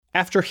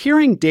After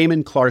hearing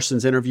Damon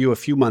Clarson's interview a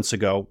few months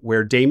ago,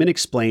 where Damon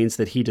explains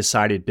that he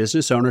decided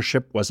business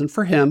ownership wasn't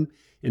for him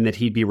and that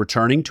he'd be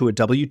returning to a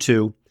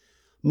W-2,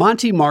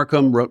 Monty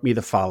Markham wrote me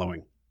the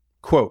following,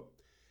 quote,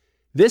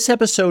 "This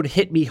episode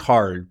hit me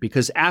hard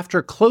because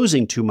after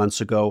closing 2 months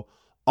ago,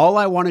 all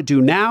I want to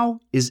do now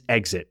is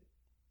exit.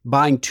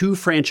 Buying 2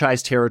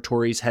 franchise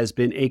territories has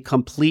been a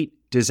complete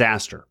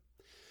disaster.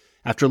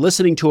 After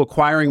listening to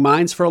Acquiring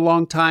Minds for a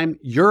long time,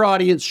 your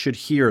audience should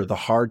hear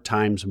the hard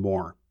times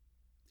more."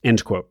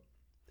 End quote.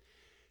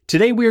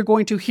 Today we are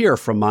going to hear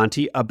from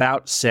Monty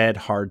about said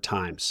hard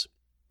times.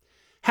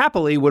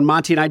 Happily, when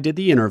Monty and I did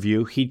the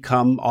interview, he'd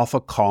come off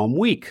a calm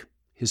week,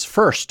 his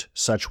first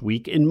such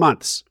week in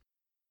months.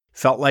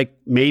 Felt like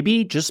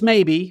maybe, just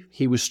maybe,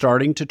 he was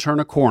starting to turn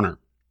a corner.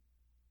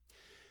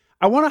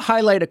 I want to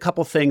highlight a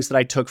couple things that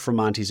I took from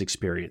Monty's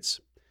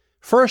experience.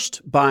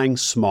 First, buying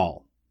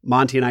small.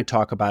 Monty and I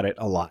talk about it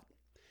a lot.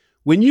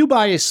 When you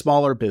buy a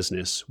smaller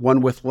business,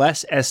 one with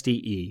less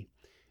SDE,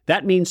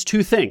 that means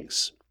 2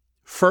 things.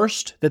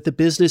 First, that the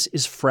business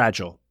is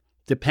fragile,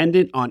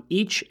 dependent on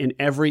each and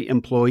every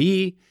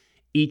employee,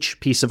 each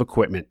piece of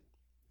equipment.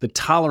 The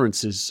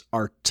tolerances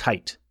are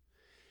tight.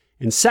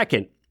 And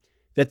second,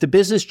 that the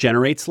business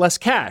generates less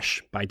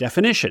cash, by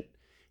definition,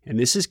 and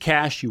this is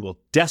cash you will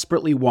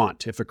desperately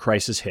want if a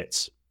crisis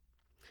hits.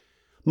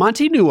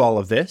 Monty knew all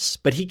of this,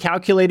 but he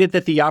calculated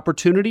that the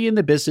opportunity in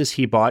the business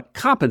he bought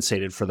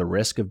compensated for the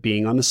risk of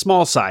being on the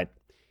small side,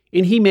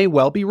 and he may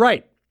well be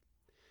right.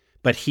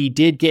 But he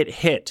did get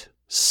hit,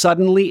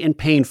 suddenly and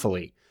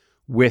painfully,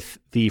 with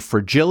the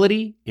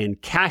fragility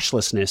and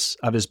cashlessness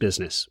of his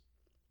business.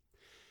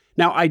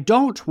 Now, I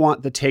don't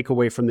want the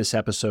takeaway from this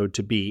episode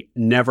to be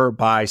never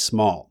buy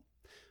small.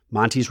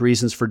 Monty's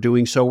reasons for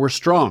doing so were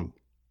strong.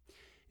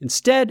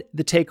 Instead,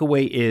 the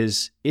takeaway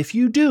is, if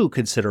you do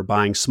consider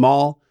buying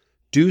small,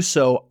 do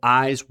so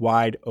eyes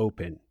wide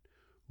open.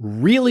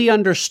 Really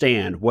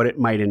understand what it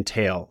might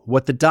entail,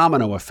 what the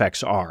domino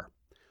effects are.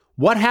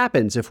 What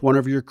happens if one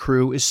of your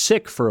crew is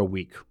sick for a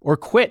week or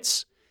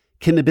quits?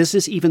 Can the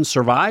business even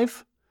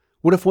survive?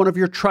 What if one of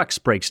your trucks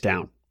breaks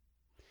down?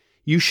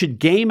 You should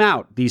game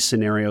out these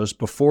scenarios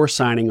before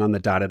signing on the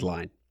dotted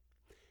line.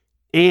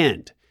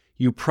 And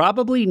you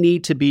probably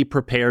need to be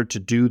prepared to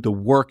do the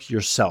work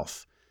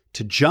yourself,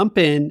 to jump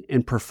in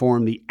and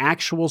perform the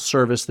actual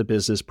service the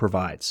business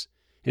provides.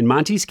 In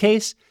Monty's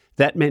case,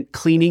 that meant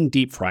cleaning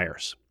deep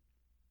fryers.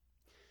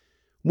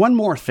 One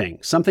more thing,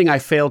 something I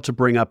failed to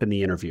bring up in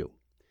the interview.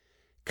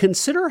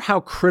 Consider how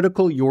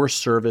critical your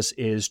service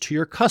is to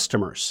your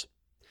customers.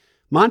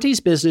 Monty's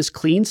business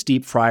cleans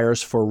deep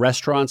fryers for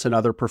restaurants and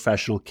other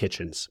professional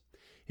kitchens.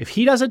 If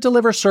he doesn't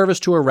deliver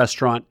service to a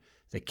restaurant,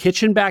 the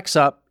kitchen backs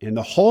up and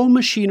the whole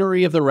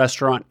machinery of the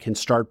restaurant can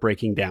start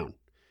breaking down.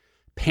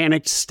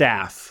 Panicked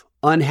staff,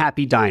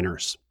 unhappy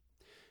diners.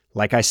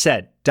 Like I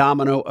said,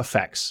 domino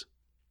effects.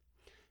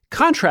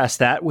 Contrast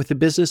that with the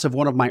business of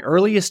one of my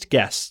earliest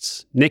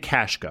guests, Nick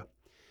Hashka.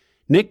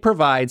 Nick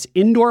provides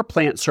indoor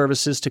plant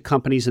services to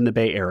companies in the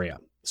Bay Area,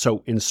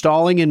 so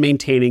installing and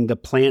maintaining the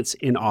plants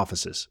in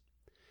offices.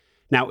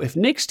 Now, if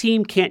Nick's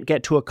team can't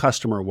get to a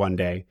customer one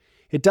day,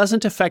 it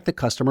doesn't affect the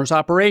customer's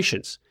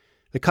operations.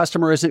 The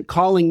customer isn't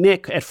calling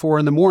Nick at 4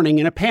 a.m.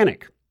 in a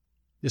panic.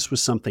 This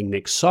was something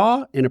Nick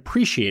saw and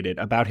appreciated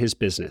about his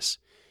business,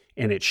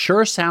 and it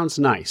sure sounds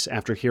nice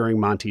after hearing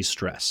Monty's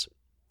stress.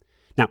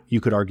 Now,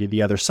 you could argue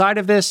the other side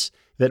of this,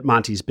 that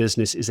Monty's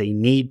business is a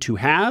need to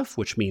have,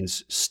 which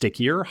means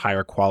stickier,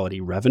 higher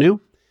quality revenue.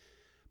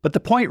 But the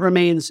point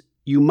remains,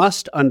 you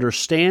must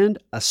understand,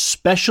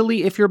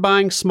 especially if you're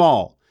buying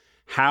small,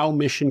 how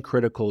mission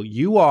critical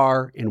you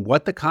are and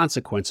what the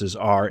consequences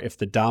are if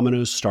the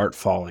dominoes start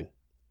falling.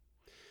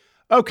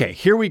 Okay,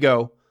 here we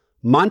go.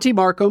 Monty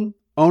Markham,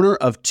 owner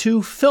of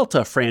 2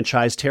 Filta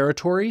franchise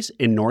territories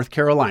in North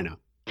Carolina.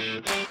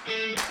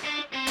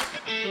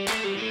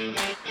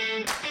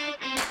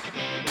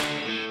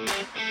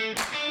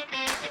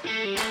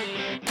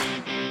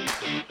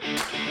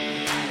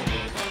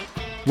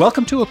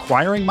 Welcome to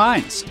Acquiring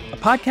Minds, a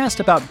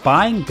podcast about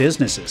buying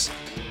businesses.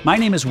 My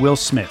name is Will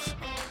Smith.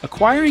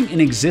 Acquiring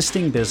an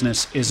existing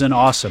business is an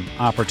awesome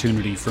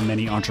opportunity for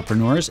many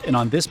entrepreneurs, and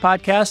on this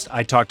podcast,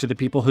 I talk to the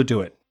people who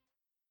do it.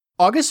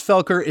 August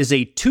Felker is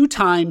a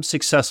 2-time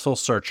successful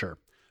searcher.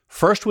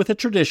 First with a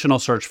traditional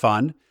search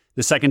fund.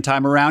 The second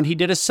time around, he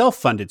did a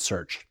self-funded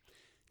search.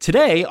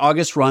 Today,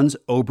 August runs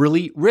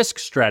Oberle Risk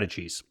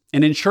Strategies,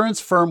 an insurance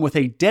firm with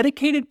a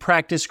dedicated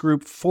practice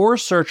group for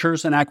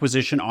searchers and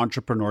acquisition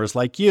entrepreneurs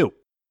like you.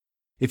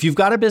 If you've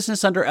got a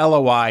business under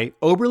LOI,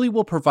 Oberle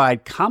will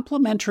provide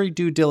complimentary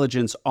due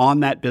diligence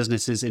on that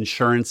business's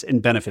insurance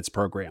and benefits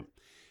program.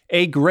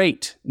 A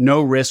great,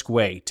 no-risk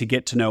way to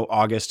get to know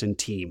August and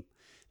team.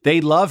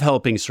 They love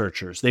helping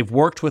searchers. They've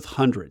worked with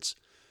hundreds.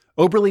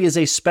 Oberle is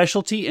a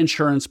specialty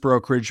insurance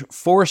brokerage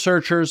for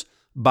searchers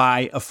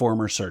by a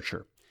former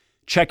searcher.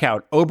 Check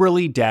out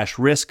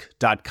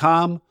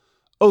oberle-risk.com,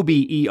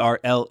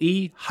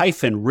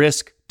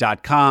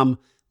 oberle-risk.com,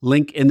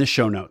 link in the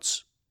show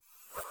notes.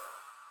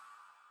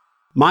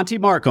 Monty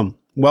Markham,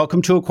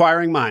 welcome to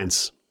Acquiring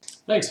Minds.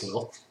 Thanks,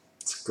 Will.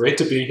 It's great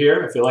to be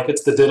here. I feel like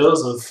it's the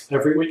dittos of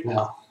every week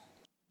now.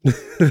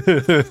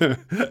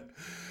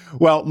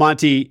 Well,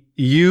 Monty,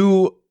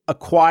 you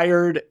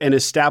acquired an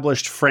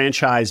established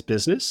franchise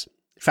business,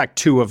 in fact,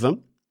 two of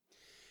them,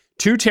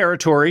 two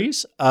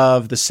territories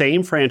of the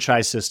same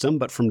franchise system,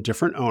 but from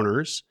different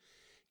owners,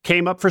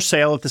 came up for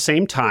sale at the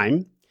same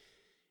time.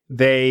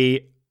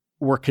 They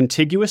were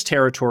contiguous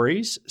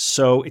territories,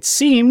 so it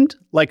seemed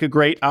like a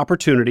great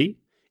opportunity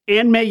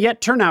and may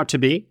yet turn out to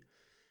be,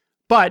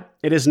 but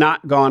it has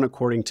not gone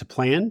according to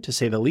plan, to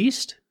say the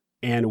least.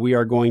 And we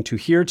are going to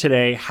hear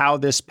today how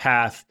this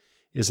path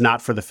is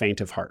not for the faint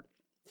of heart.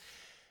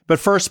 But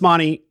first,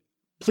 Monty,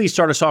 please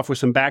start us off with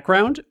some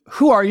background.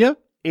 Who are you,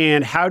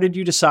 and how did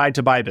you decide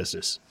to buy a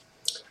business?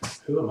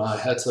 Who am I?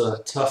 That's a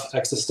tough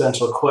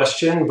existential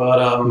question, but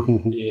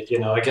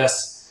I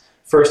guess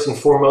first and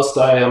foremost,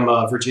 I am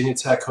Virginia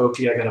Tech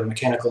Hokie. I got a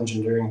mechanical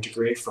engineering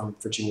degree from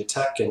Virginia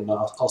Tech, and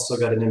also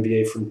got an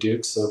MBA from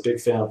Duke. So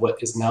big fan of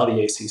what is now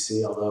the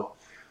ACC, although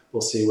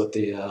we'll see what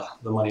the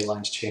money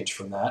lines change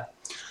from that.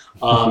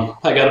 I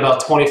got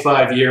about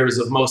 25 years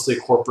of mostly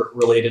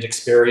corporate-related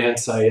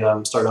experience. I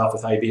started off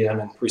with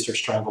IBM in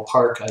Research Triangle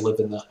Park. I lived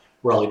in the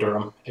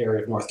Raleigh-Durham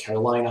area of North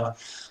Carolina.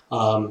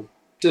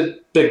 Did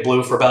Big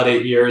Blue for about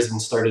 8 years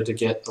and started to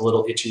get a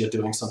little itchy of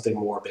doing something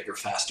more, bigger,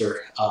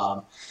 faster.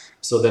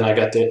 So then I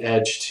got the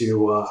edge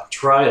to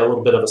try a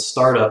little bit of a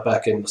startup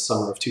back in the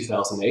summer of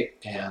 2008.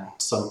 And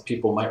some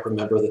people might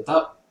remember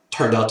that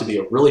turned out to be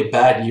a really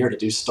bad year to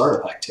do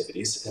startup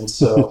activities. And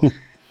so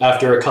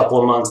after a couple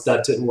of months,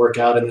 that didn't work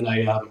out. And then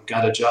I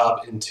got a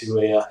job into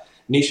a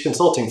niche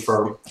consulting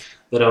firm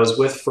that I was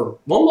with for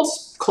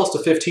almost close to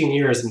 15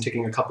 years and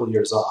taking a couple of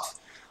years off.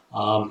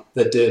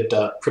 That did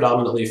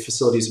predominantly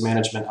facilities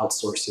management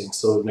outsourcing.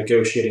 So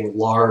negotiating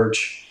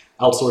large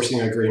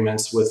outsourcing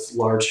agreements with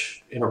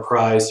large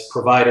enterprise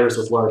providers,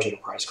 with large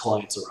enterprise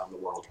clients around the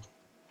world.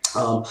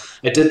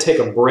 I did take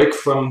a break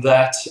from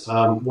that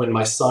when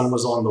my son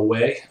was on the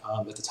way,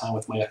 at the time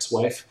with my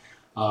ex-wife,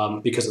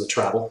 because of the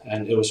travel,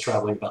 and it was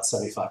traveling about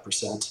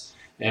 75%,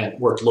 and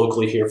worked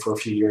locally here for a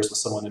few years with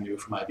someone I knew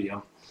from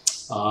IBM.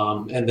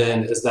 And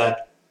then as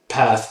that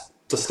path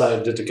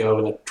decided to go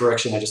in a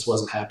direction I just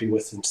wasn't happy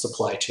with in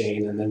supply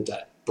chain, and then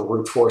that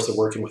brute force of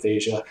working with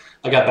Asia,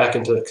 I got back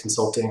into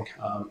consulting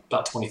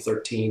about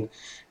 2013,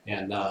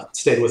 and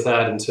stayed with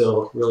that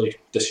until really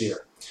this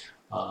year.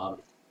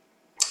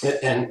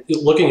 And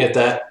looking at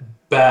that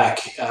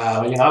back,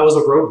 I was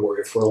a road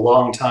warrior for a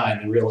long time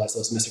and realized I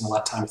was missing a lot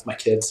of time with my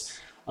kids.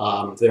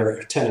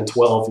 They're 10 and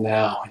 12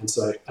 now, and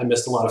so I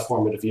missed a lot of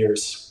formative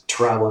years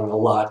traveling a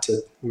lot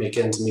to make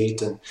ends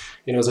meet. And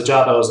it was a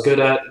job I was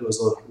good at. It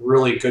was a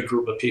really good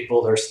group of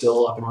people. They're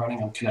still up and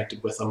running. I'm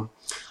connected with them.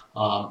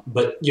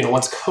 But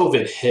once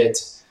COVID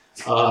hit,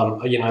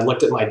 I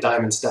looked at my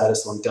diamond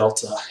status on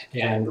Delta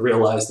and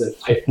realized that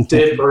I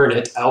did earn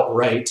it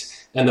outright,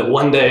 and that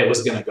one day it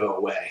was going to go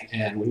away.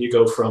 And when you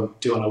go from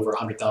doing over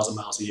 100,000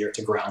 miles a year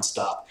to ground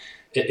stop,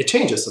 it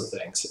changes some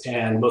things.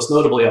 And most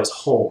notably, I was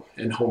home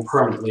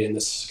permanently in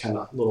this kind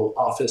of little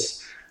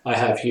office I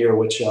have here,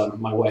 which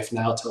my wife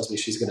now tells me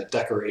she's going to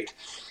decorate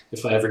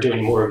if I ever do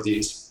any more of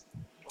these.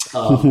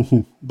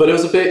 But it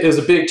was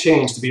a big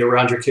change to be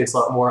around your kids a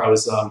lot more. I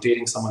was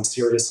dating someone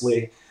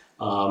seriously.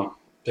 And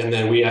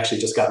then we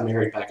actually just got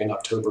married back in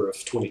October of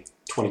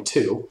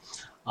 2022.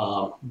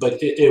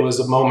 But it was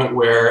a moment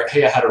where,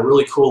 hey, I had a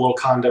really cool little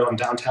condo in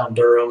downtown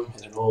Durham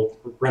in an old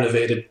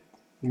renovated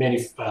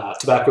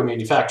tobacco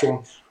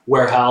manufacturing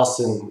warehouse,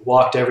 and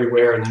walked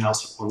everywhere, and then I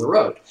was on the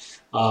road.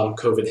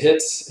 COVID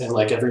hits, and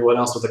like everyone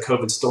else with the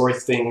COVID story,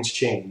 things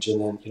change. And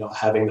then,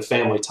 having the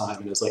family time,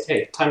 and it was like,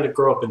 hey, time to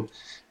grow up and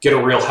get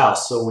a real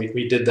house. So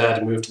we did that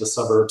and moved to the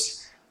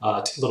suburbs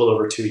a little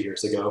over 2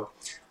 years ago.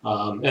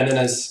 And then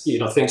as,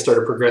 things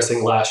started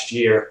progressing last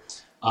year,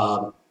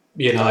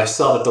 I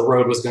saw that the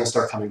road was going to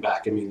start coming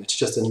back. I mean, it's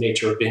just the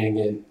nature of being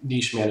in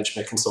niche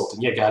management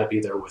consulting. You got to be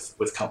there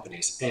with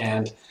companies.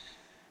 And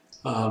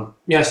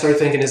I started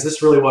thinking, is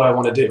this really what I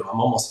want to do? I'm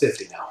almost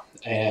 50 now.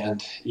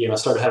 And, I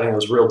started having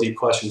those real deep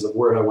questions of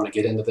where do I want to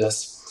get into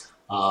this?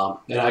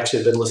 And I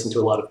actually have been listening to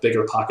a lot of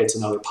Bigger Pockets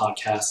and other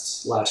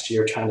podcasts last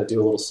year, trying to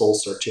do a little soul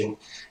searching.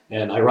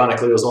 And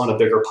ironically, I was on a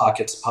Bigger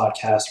Pockets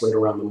podcast right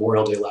around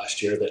Memorial Day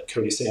last year that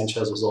Cody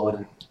Sanchez was on,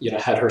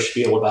 and, had her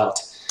spiel about,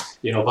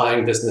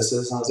 buying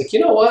businesses. And I was like, you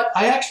know what?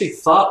 I actually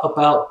thought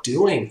about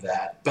doing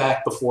that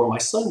back before my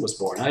son was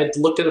born. I had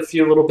looked at a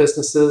few little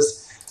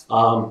businesses,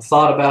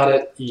 thought about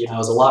it. I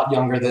was a lot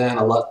younger then,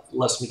 a lot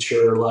less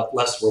mature, a lot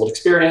less world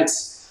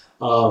experience.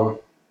 And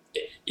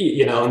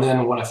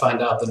then when I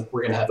find out that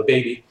we're going to have a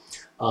baby,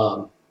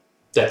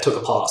 that took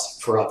a pause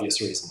for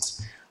obvious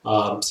reasons.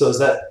 So as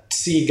that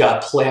seed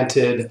got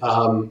planted,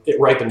 it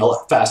ripened a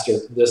lot faster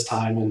this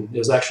time. And it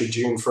was actually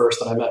June 1st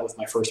that I met with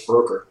my first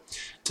broker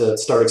to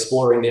start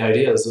exploring the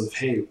ideas of,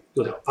 hey,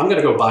 I'm going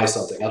to go buy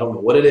something. I don't know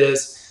what it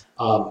is,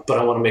 but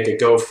I want to make a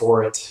go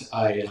for it.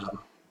 I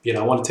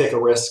want to take a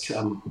risk.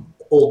 I'm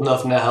old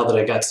enough now that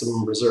I got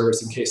some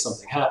reserves in case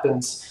something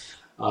happens.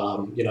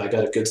 I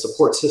got a good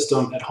support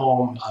system at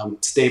home.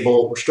 I'm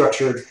stable, we're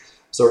structured.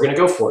 So we're going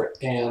to go for it.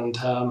 And,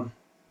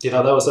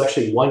 that was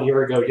actually 1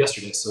 year ago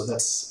yesterday. So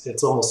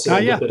it's almost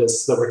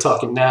serendipitous that we're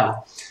talking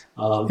now,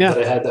 that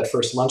I had that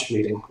first lunch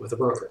meeting with a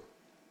broker.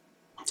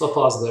 So I'll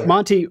pause there.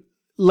 Monty,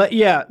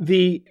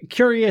 the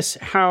curious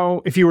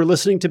how, if you were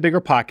listening to Bigger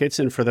Pockets,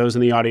 and for those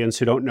in the audience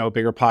who don't know,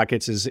 Bigger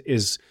Pockets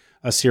is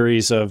a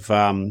series of,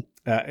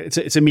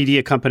 it's a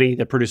media company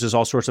that produces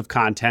all sorts of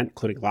content,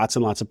 including lots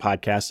and lots of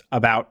podcasts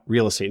about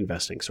real estate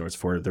investing. So it's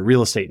for the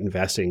real estate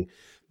investing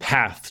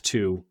path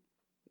to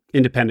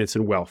independence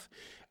and wealth.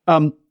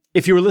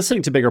 If you were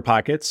listening to Bigger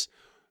Pockets,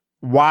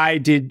 why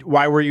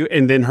were you,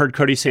 and then heard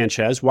Cody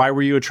Sanchez, why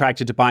were you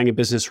attracted to buying a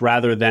business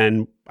rather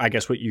than, I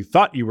guess, what you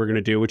thought you were going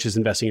to do, which is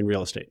investing in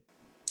real estate?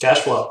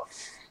 Cash flow.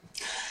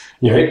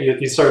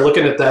 You start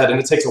looking at that, and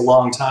it takes a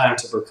long time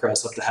to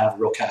progress up to have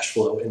real cash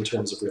flow in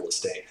terms of real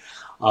estate.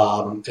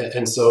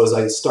 And so as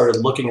I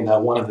started looking at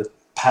that, one of the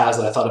paths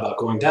that I thought about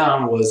going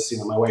down was,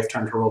 my wife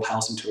turned her old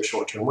house into a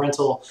short-term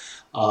rental.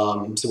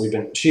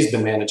 So she's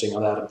been managing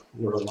on that. I'm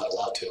really not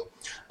allowed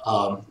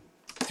to.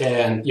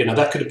 And,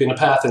 that could have been a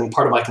path. And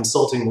part of my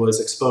consulting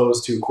was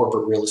exposed to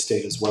corporate real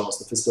estate as well as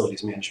the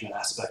facilities management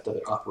aspect of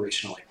it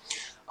operationally.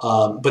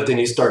 But then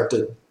you start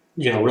to,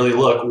 really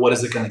look, what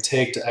is it going to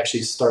take to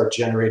actually start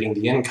generating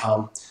the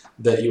income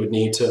that you would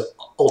need to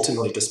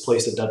ultimately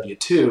displace a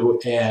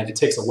W-2. And it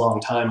takes a long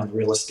time on the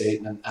real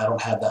estate, and I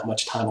don't have that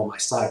much time on my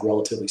side,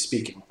 relatively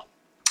speaking.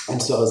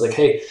 And so I was like,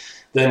 hey,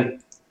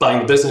 then buying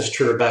the business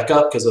triggered back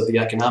up because of the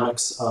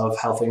economics of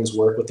how things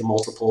work with the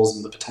multiples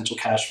and the potential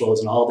cash flows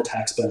and all the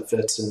tax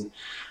benefits and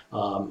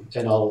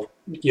all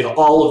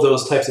of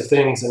those types of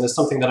things. And it's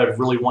something that I've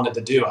really wanted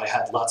to do. I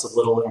had lots of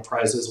little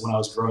enterprises when I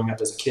was growing up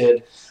as a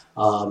kid.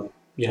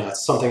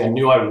 It's something I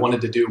knew I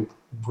wanted to do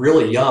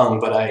really young,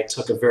 but I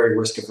took a very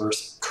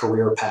risk-averse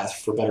career path,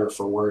 for better or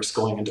for worse,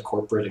 going into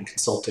corporate and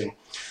consulting.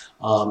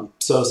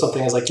 So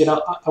something is like,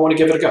 I want to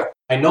give it a go.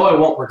 I know I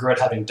won't regret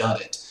having done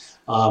it.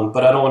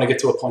 But I don't want to get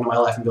to a point in my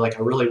life and be like,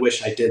 I really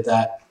wish I did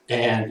that.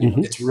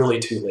 And it's really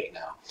too late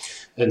now.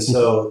 And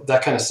so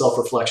that kind of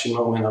self-reflection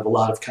moment of a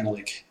lot of kind of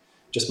like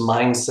just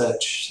mindset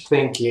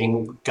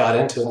thinking got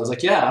into it. And I was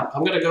like, yeah,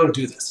 I'm going to go and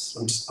do this.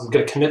 I'm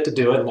going to commit to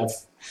do it. And I've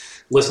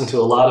listened to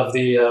a lot of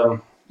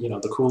the,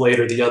 the Kool-Aid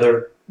or the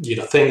other,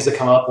 things that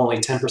come up. Only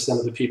 10%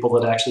 of the people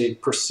that actually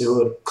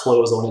pursue and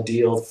close on a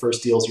deal. The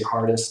first deal is your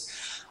hardest.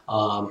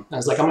 And I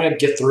was like, I'm going to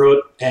get through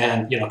it.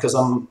 And, because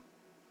I'm,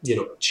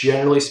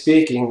 generally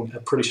speaking, a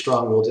pretty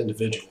strong-willed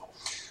individual.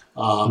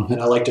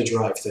 And I like to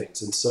drive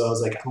things. And so I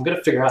was like, I'm going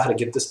to figure out how to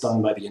get this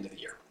done by the end of the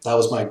year. That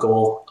was my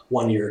goal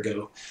 1 year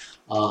ago.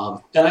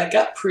 And I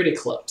got pretty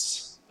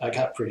close.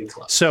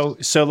 So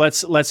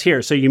let's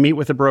hear. So you meet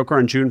with a broker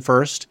on June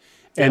 1st.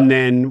 And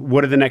then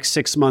what do the next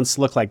 6 months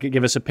look like?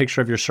 Give us a picture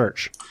of your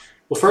search.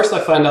 Well, first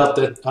I find out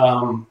that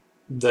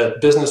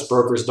that business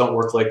brokers don't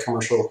work like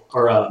commercial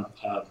or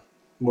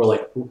more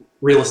like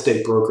real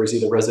estate brokers,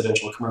 either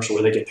residential or commercial,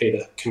 where they get paid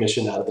a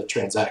commission out of the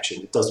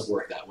transaction. It doesn't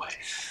work that way.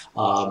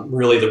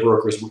 Really, the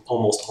broker is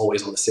almost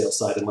always on the sales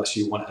side unless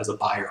you want, as a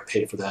buyer,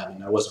 pay for them,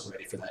 and I wasn't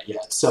ready for that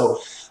yet.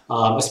 So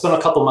I spent a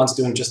couple months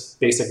doing just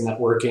basic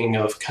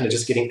networking of kind of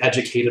just getting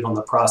educated on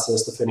the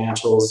process, the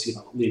financials,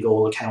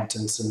 legal,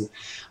 accountants, and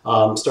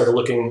started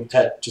looking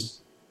at just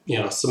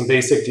some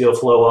basic deal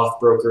flow off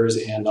brokers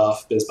and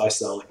off biz buy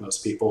sell, like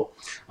most people.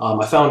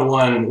 I found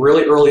one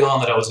really early on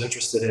that I was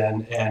interested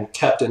in and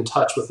kept in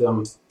touch with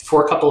them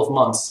for a couple of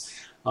months.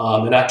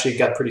 And actually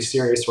got pretty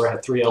serious, where I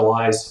had 3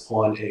 LOIs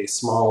on a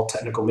small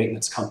technical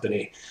maintenance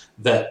company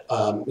that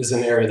is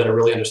an area that I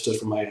really understood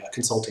from my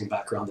consulting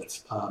background,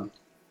 that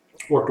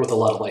worked with a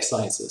lot of life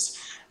sciences.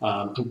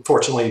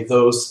 Unfortunately,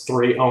 those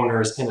 3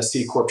 owners in a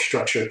C Corp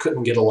structure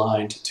couldn't get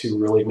aligned to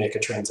really make a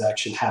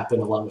transaction happen,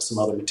 along with some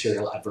other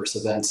material adverse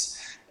events.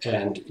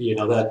 And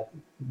that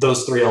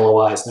those 3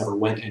 LOIs never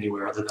went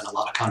anywhere other than a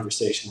lot of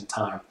conversation and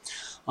time.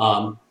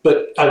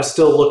 But I was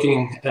still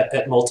looking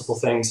at multiple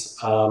things.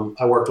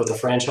 I worked with a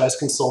franchise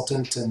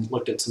consultant and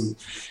looked at some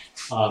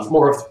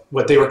more of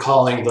what they were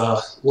calling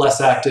the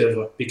less active,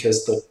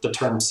 because the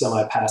term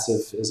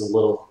semi-passive is a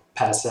little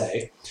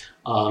passe.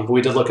 But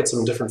we did look at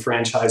some different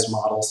franchise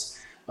models.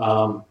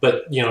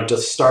 But to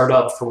start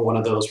up from one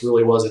of those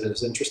really wasn't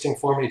as interesting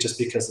for me, just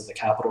because of the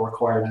capital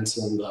requirements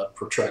and the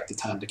protracted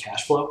time to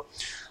cash flow.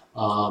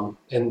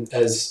 And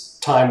as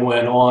time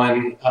went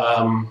on,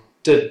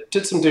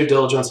 did some due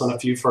diligence on a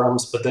few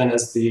firms, but then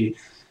as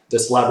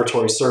this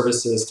laboratory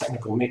services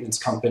technical maintenance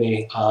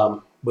company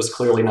was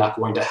clearly not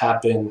going to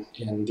happen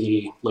in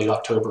the late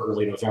October,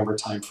 early November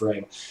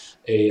timeframe,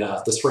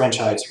 this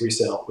franchise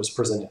resale was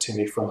presented to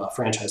me from a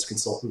franchise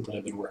consultant that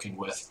I've been working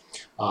with,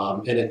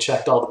 and it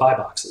checked all the buy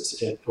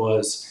boxes. It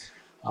was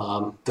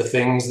the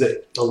things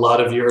that a lot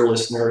of your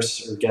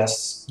listeners or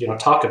guests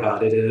talk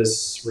about. It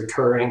is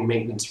recurring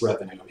maintenance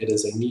revenue. It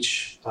is a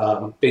niche,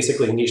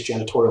 basically a niche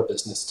janitorial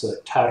business, to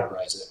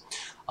categorize it.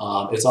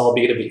 It's all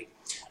B2B.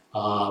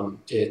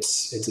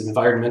 It's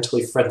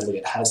environmentally friendly.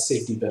 It has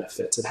safety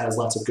benefits. It has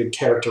lots of good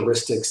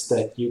characteristics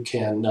that you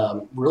can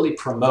really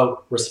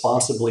promote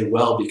responsibly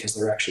well, because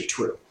they're actually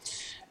true.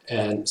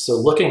 And so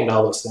looking at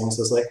all those things,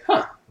 I was like,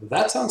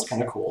 that sounds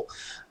kind of cool.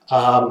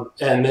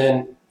 And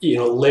then,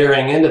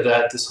 layering into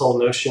that, this whole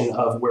notion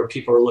of where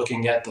people are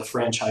looking at the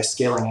franchise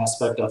scaling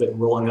aspect of it and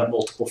rolling up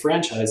multiple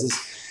franchises,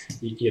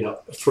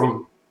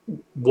 from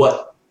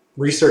what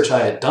research I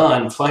had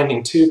done,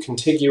 finding two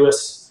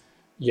contiguous,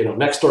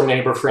 next door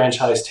neighbor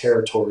franchise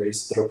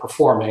territories that are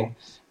performing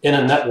in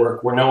a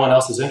network where no one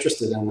else is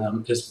interested in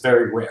them is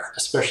very rare,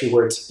 especially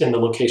where it's in the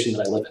location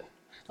that I live in.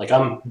 Like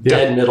I'm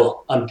dead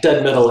middle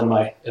in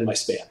my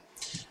span.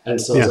 And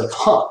so I was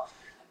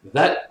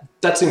like,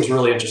 that seems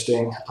really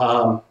interesting.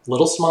 A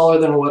little smaller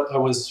than what I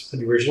was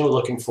originally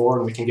looking for,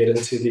 and we can get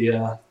into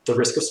the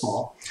risk of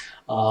small.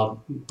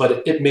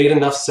 But it made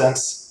enough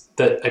sense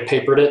that I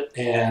papered it,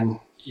 and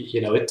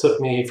it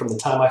took me from the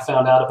time I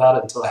found out about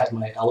it until I had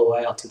my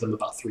LOI out to them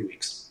about 3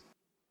 weeks.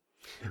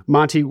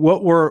 Monty,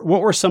 what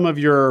were some of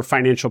your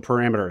financial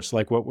parameters?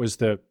 Like, what was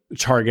the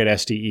target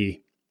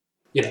SDE?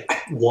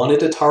 I wanted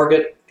to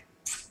target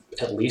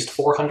at least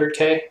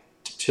 $400K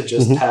to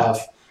just have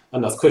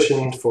enough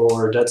cushion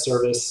for debt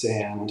service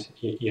and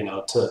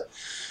to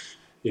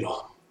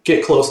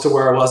get close to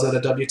where I was at a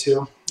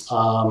W-2.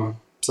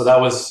 So that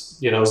was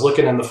I was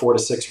looking in the 4 to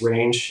 6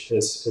 range,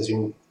 as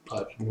you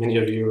many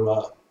of you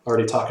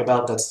already talked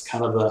about. That's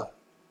kind of the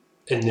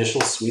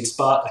initial sweet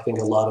spot. I think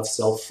a lot of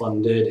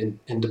self-funded and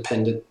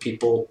independent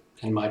people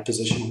in my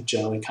position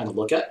generally kind of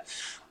look at.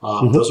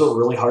 Those are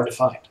really hard to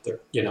find.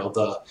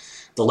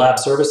 The lab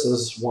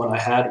services one I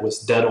had was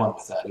dead on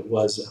with that. It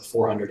was a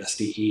 400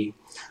 SDE.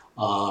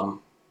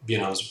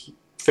 It was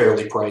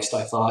fairly priced,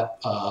 I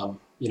thought,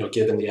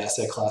 given the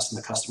asset class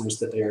and the customers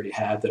that they already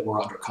had that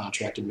were under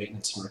contract and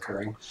maintenance and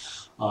recurring.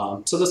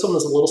 So this one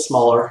was a little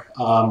smaller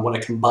when I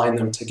combined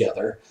them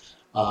together.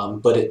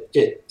 But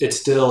it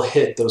still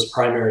hit those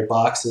primary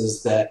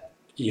boxes that,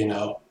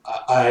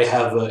 I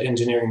have an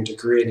engineering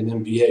degree and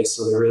an MBA,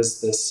 so there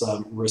is this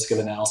risk of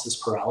analysis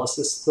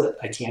paralysis that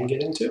I can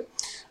get into.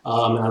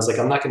 And I was like,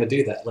 I'm not going to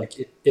do that.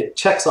 Like it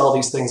checks all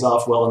these things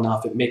off well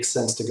enough. It makes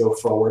sense to go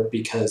forward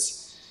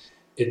because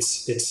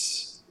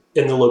it's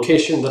in the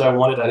location that I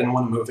wanted. I didn't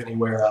want to move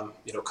anywhere. I'm,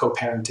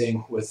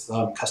 co-parenting with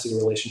custody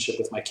relationship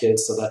with my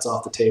kids, so that's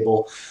off the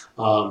table.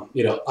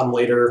 I'm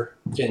later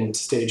in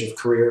stage of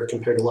career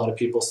compared to a lot of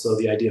people, so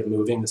the idea of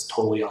moving is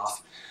totally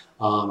off.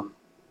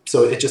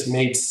 So it just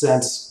made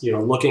sense,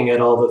 looking at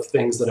all the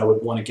things that I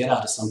would want to get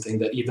out of something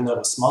that even though it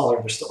was smaller,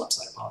 there's still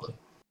upside probably.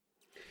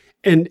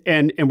 And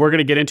we're going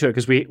to get into it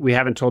because we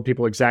haven't told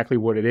people exactly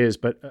what it is.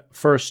 But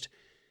first,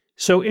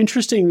 so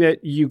interesting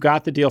that you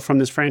got the deal from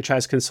this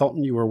franchise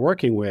consultant you were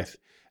working with.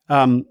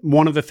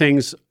 One of the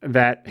things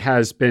that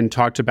has been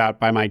talked about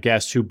by my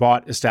guests who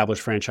bought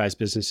established franchise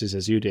businesses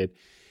as you did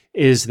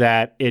is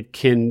that it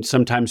can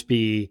sometimes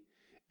be,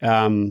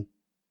 if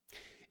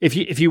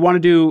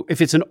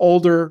it's an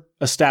older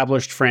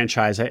established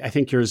franchise, I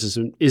think yours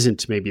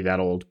isn't maybe that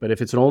old, but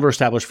if it's an older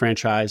established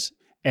franchise,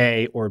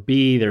 A or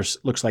B,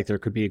 looks like there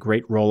could be a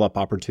great roll-up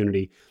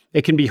opportunity.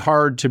 It can be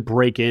hard to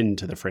break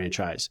into the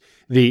franchise.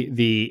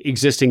 The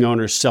existing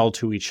owners sell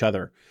to each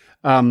other.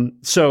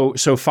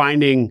 So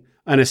finding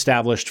an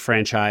established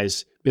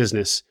franchise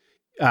business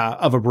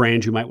of a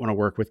brand you might want to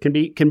work with can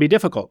be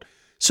difficult.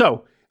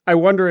 So I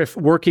wonder if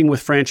working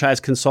with franchise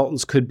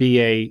consultants could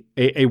be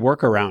a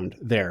workaround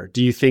there.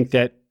 Do you think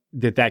that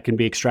can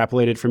be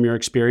extrapolated from your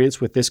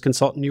experience with this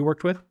consultant you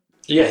worked with?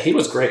 Yeah, he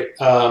was great.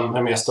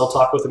 I still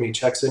talk with him. He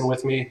checks in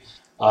with me.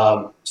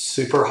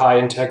 Super high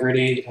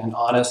integrity and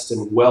honest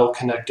and well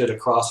connected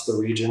across the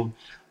region.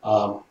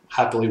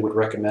 Happily would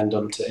recommend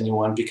him to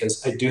anyone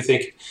because I do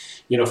think,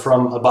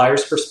 from a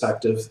buyer's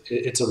perspective,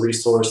 it's a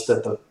resource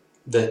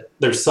that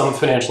there's some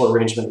financial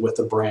arrangement with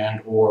the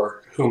brand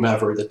or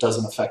whomever that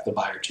doesn't affect the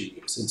buyer to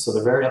use. And so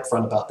they're very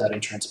upfront about that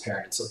and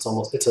transparent. So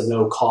it's a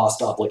no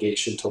cost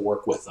obligation to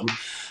work with them.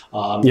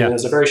 And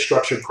there's a very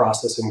structured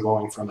process in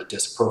going from a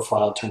DISC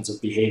profile in terms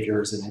of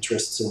behaviors and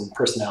interests and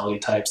personality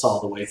types all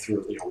the way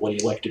through, what do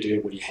you like to do?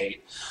 What do you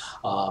hate?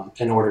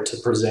 In order to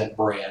present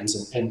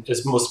brands. And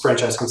as most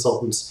franchise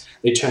consultants,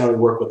 they generally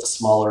work with the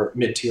smaller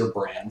mid-tier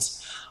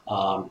brands.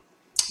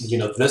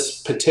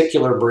 This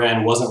particular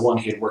brand wasn't one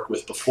he had worked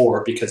with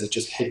before because it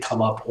just had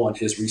come up on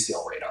his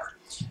resale radar.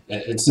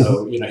 And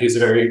so, he's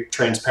very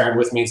transparent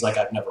with me. He's like,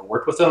 I've never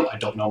worked with them. I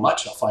don't know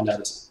much. I'll find out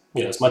as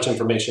much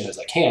information as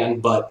I can.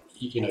 But,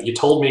 you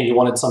told me you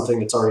wanted something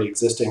that's already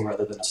existing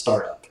rather than a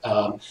startup.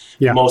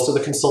 Most of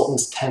the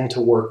consultants tend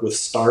to work with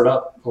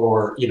startup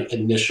or,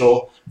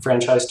 initial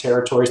franchise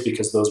territories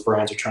because those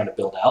brands are trying to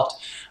build out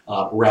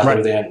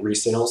rather than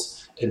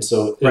resales. And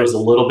so it was a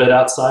little bit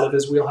outside of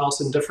his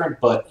wheelhouse and different,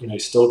 but,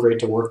 he's still great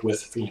to work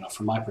with,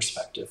 from my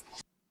perspective.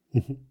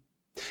 Mm-hmm.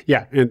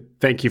 Yeah. And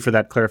thank you for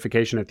that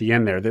clarification at the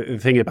end there. The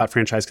thing about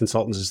franchise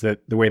consultants is that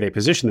the way they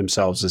position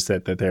themselves is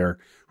that they're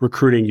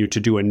recruiting you to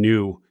do a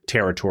new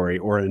territory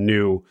or a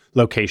new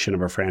location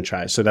of a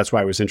franchise. So that's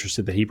why I was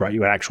interested that he brought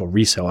you an actual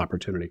resale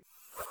opportunity.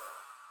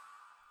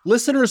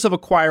 Listeners of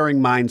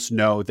Acquiring Minds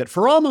know that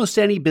for almost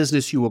any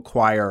business you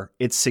acquire,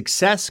 its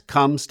success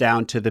comes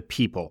down to the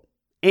people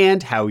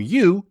and how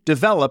you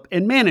develop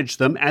and manage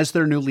them as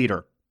their new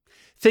leader.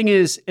 Thing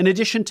is, in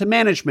addition to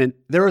management,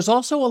 there is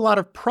also a lot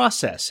of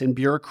process and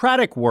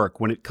bureaucratic work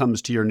when it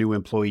comes to your new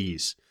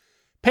employees.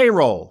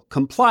 Payroll,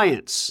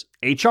 compliance,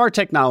 HR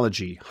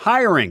technology,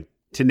 hiring,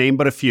 to name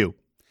but a few.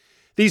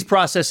 These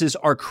processes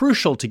are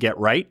crucial to get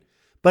right,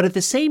 but at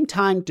the same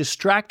time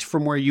distract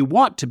from where you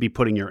want to be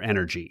putting your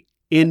energy,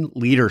 in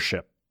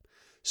leadership.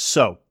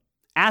 So,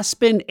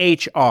 Aspen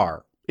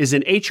HR is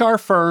an HR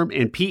firm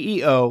and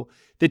PEO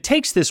that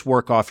takes this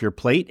work off your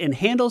plate and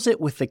handles it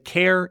with the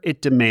care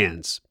it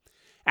demands.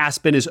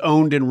 Aspen is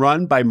owned and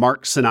run by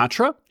Mark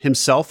Sinatra,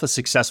 himself a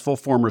successful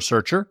former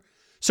searcher.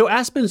 So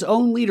Aspen's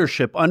own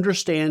leadership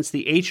understands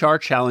the HR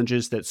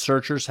challenges that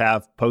searchers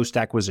have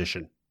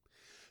post-acquisition.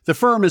 The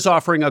firm is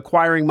offering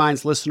Acquiring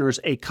Minds listeners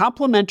a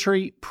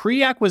complimentary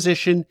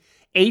pre-acquisition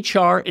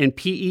HR and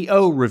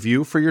PEO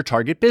review for your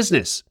target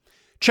business.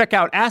 Check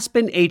out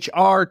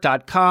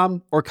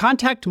aspenhr.com or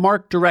contact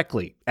Mark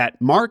directly at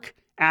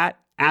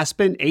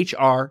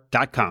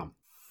mark@aspenhr.com.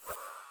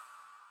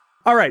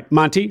 All right,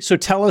 Monty, so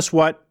tell us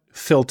what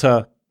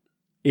Filta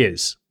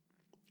is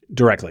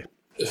directly.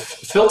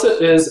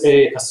 Filta is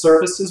a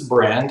services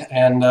brand,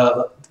 and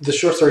the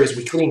short story is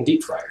we clean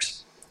deep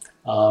fryers.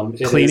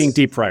 Cleaning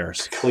deep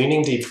fryers.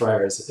 Cleaning deep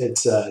fryers.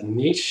 It's a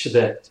niche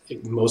that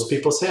most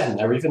people say, I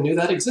never even knew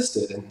that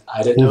existed, and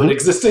I didn't know it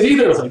existed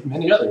either, like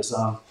many others.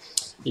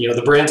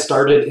 The brand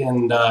started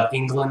in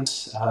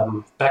England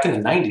back in the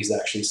 90s,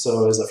 actually.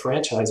 So as a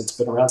franchise, it's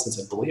been around since,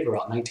 I believe,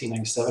 around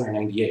 1997 or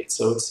 98.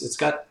 So it's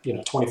got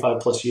 25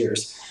 plus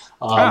years.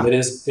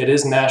 It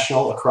is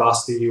national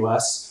across the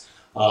U.S.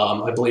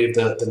 I believe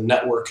that the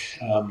network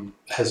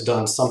has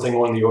done something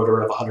on the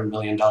order of $100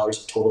 million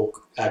of total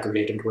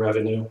aggregated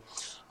revenue.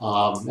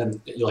 And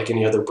like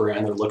any other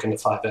brand, they're looking to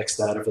 5X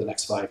that over the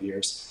next 5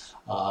 years.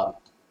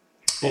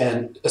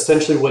 And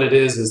essentially what it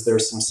is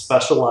there's some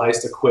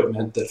specialized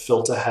equipment that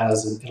Filta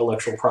has an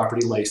intellectual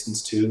property license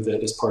to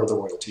that is part of the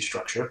royalty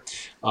structure.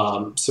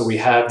 So we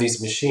have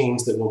these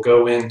machines that will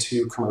go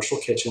into commercial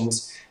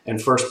kitchens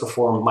and first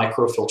perform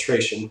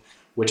microfiltration,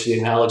 which the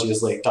analogy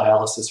is like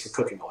dialysis for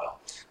cooking oil.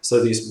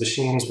 So these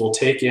machines will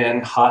take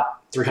in hot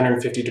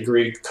 350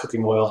 degree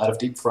cooking oil out of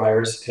deep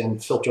fryers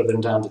and filter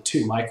them down to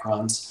 2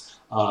 microns.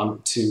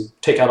 To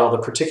take out all the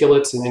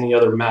particulates and any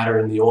other matter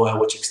in the oil,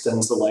 which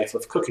extends the life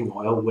of cooking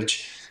oil,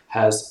 which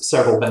has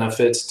several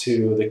benefits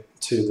to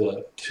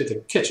the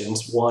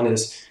kitchens. One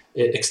is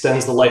it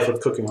extends the life of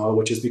cooking oil,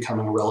 which is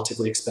becoming a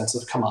relatively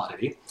expensive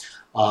commodity.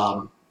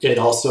 It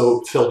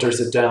also filters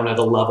it down at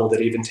a level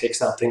that even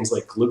takes out things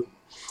like gluten.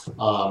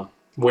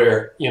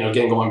 Where,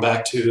 again, going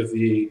back to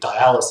the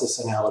dialysis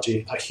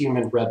analogy, a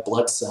human red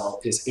blood cell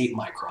is 8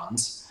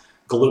 microns.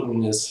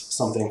 Gluten is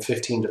something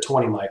 15 to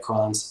 20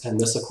 microns, and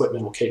this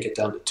equipment will take it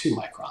down to 2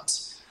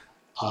 microns.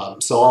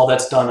 So all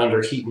that's done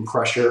under heat and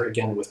pressure,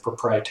 again, with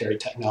proprietary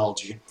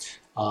technology.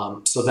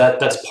 So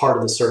that's part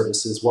of the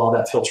service is while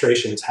that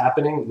filtration is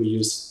happening, we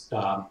use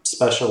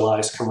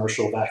specialized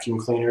commercial vacuum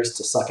cleaners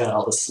to suck out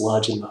all the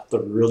sludge and the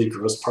really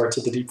gross parts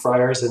of the deep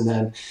fryers, and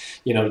then,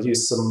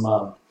 use some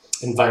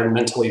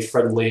environmentally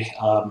friendly,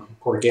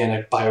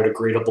 organic,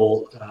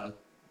 biodegradable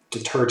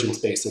detergents,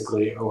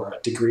 basically, or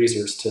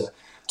degreasers to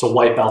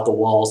wipe out the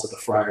walls of the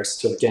fryers.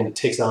 So again, it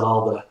takes out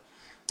all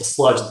the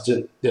sludge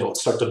that'll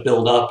start to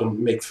build up and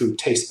make food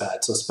taste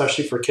bad. So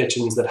especially for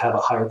kitchens that have a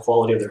higher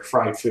quality of their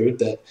fried food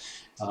that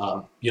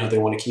they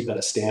want to keep at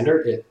a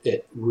standard,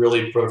 it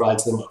really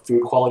provides them a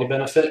food quality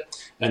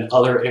benefit. And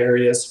other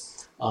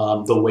areas,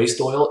 the waste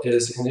oil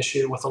is an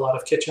issue with a lot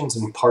of kitchens,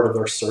 and part of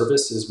our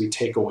service is we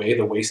take away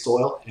the waste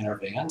oil in our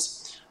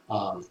vans.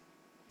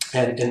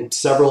 And in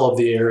several of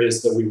the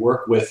areas that we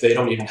work with, they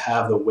don't even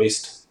have the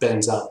waste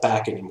bins out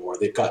back anymore.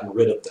 They've gotten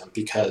rid of them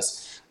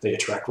because they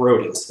attract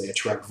rodents, they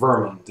attract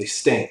vermin, they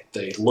stink,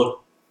 they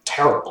look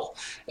terrible.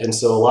 And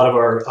so a lot of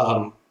our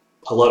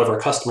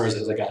customers,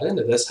 as I got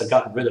into this, had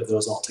gotten rid of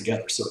those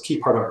altogether. So a key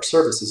part of our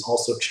service is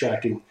also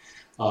extracting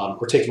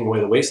or taking away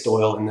the waste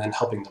oil and then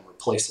helping them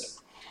replace it.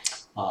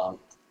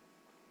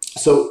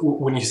 So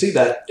when you see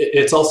that,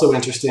 it's also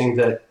interesting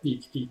that,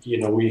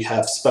 we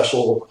have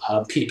special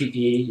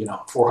PPE,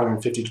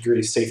 450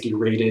 degrees safety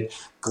rated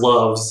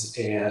gloves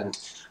and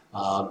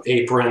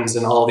aprons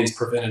and all these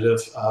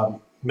preventative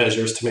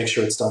measures to make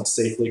sure it's done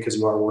safely because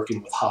you are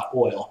working with hot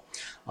oil.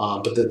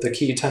 But the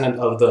key tenet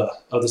of the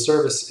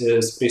service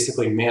is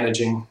basically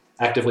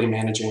actively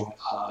managing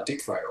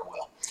deep fryer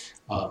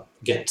oil.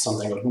 Again,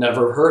 something I've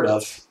never heard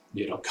of,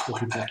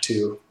 going back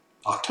to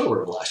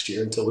October of last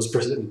year until it was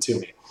presented to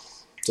me.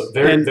 So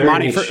very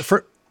Monty, niche.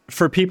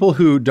 for people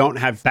who don't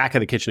have back of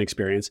the kitchen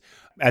experience,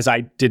 as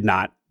I did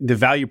not, the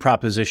value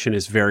proposition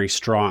is very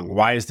strong.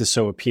 Why is this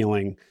so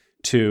appealing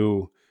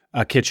to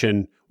a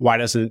kitchen? Why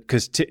doesn't,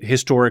 because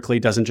historically,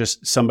 doesn't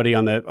just somebody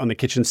on the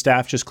kitchen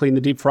staff just clean the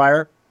deep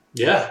fryer?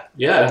 Yeah,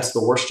 it's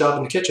the worst job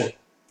in the kitchen.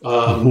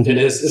 It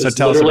is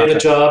So literally the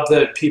job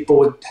that people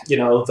would,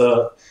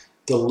 the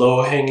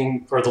low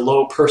hanging or the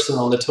low person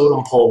on the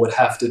totem pole would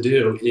have to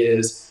do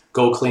is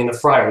go clean the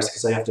fryers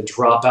because they have to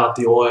drop out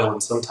the oil,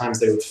 and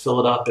sometimes they would fill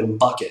it up in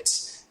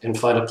buckets and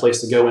find a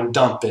place to go and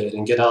dump it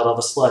and get out all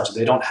the sludge.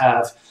 They don't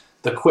have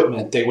the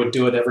equipment, they would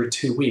do it every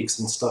 2 weeks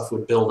and stuff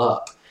would build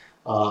up.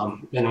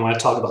 And when I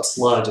talk about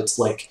sludge, it's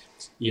like,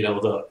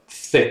 the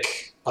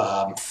thick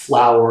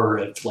flour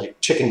of like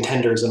chicken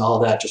tenders and all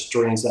that just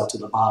drains out to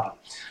the bottom.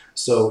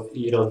 So,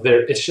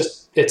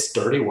 it's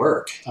dirty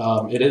work.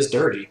 It is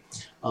dirty.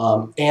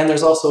 And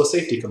there's also a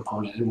safety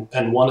component.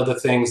 And one of the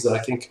things that I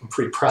think I'm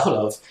pretty proud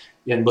of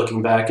in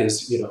looking back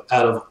is,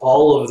 out of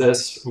all of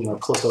this,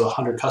 close to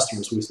 100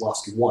 customers, we've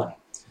lost one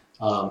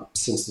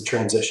since the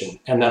transition.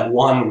 And that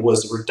one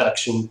was a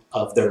reduction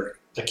of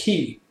a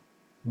key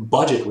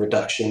budget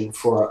reduction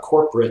for a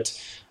corporate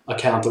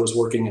account that was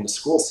working in the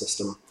school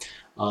system.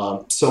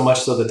 So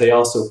much so that they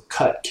also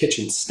cut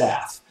kitchen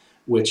staff,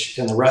 which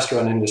in the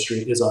restaurant industry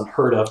is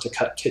unheard of to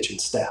cut kitchen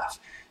staff.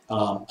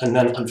 And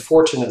then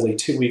unfortunately,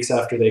 2 weeks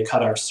after they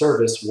cut our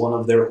service, one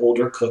of their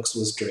older cooks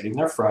was draining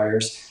their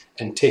fryers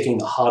and taking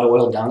the hot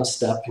oil down a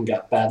step and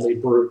got badly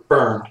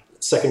burned,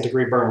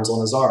 second-degree burns on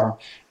his arm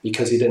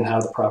because he didn't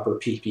have the proper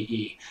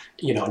PPE.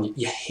 And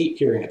you hate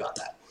hearing about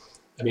that.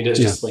 I mean, it's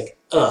just like,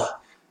 ugh.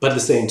 But at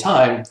the same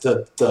time,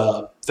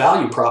 the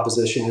value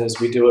proposition is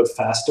we do it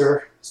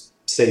faster,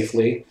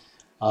 safely.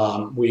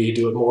 We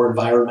do it more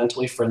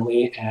environmentally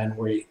friendly, and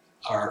we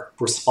are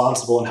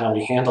responsible in how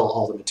we handle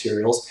all the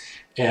materials.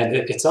 And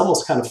it's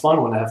almost kind of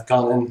fun when I've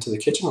gone into the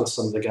kitchen with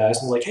some of the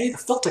guys and like, hey, the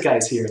filter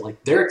guy's here.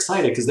 Like, they're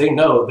excited because they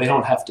know they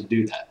don't have to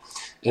do that.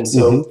 And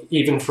so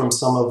even from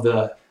some of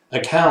the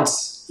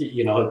accounts,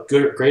 a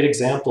great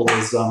example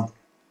is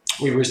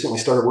we recently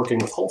started working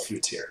with Whole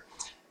Foods here.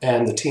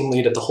 And the team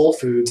lead at the Whole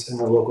Foods in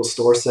their local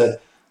store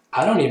said,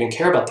 I don't even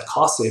care about the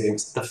cost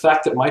savings. The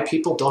fact that my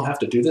people don't have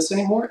to do this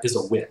anymore is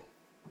a win,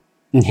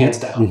 hands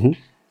down.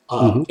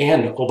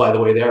 And, oh, by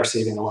the way, they are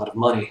saving a lot of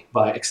money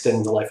by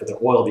extending the life of their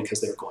oil because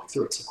they're going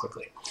through it so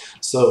quickly.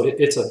 So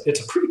it's a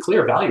pretty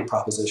clear value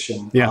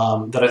proposition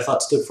that I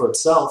thought stood for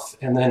itself.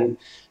 And then,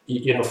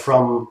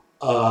 from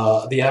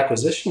the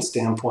acquisition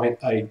standpoint,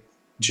 I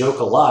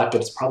joke a lot,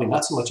 but it's probably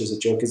not so much as a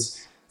joke,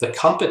 is the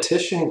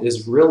competition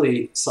is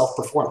really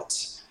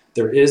self-performance.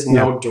 There is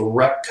no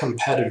direct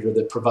competitor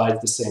that provides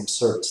the same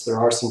service. There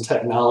are some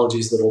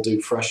technologies that will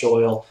do fresh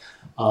oil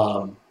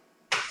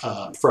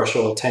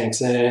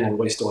tanks in and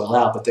waste oil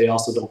out, but they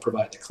also don't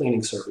provide the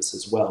cleaning service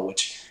as well,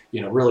 which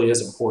really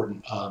is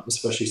important,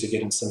 especially as you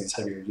get into some of these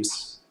heavier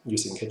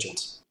using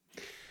kitchens.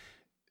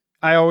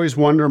 I always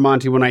wonder,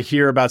 Monty, when I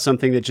hear about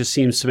something that just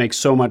seems to make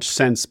so much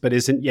sense but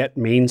isn't yet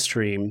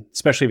mainstream,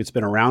 especially if it's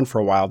been around for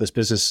a while. This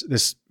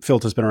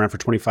filter's been around for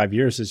 25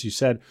 years, as you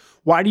said.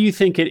 Why do you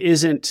think it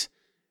isn't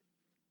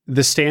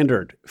the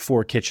standard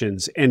for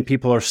kitchens and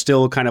people are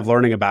still kind of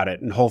learning about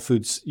it? And Whole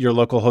Foods, your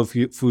local Whole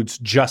Foods,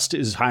 just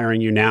is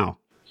hiring you now.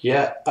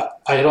 Yeah,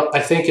 I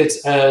think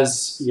it's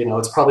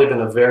it's probably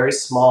been a very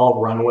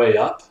small runway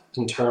up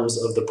in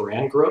terms of the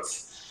brand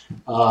growth.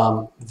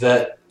 I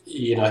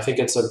think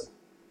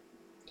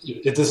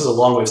this is a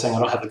long way of saying I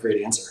don't have a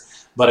great answer,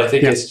 but I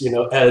think it's,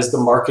 as the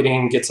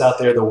marketing gets out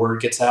there, the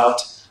word gets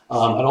out.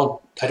 I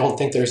don't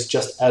think there's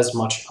just as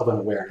much of an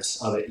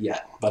awareness of it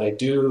yet, but I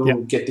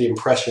do get the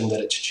impression that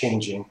it's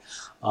changing.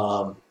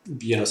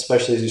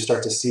 Especially as you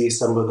start to see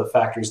some of the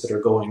factors that are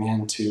going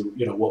into,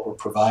 what we're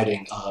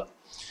providing.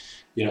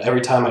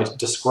 Every time I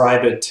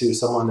describe it to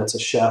someone that's a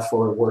chef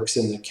or works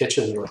in the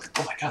kitchen, they're like,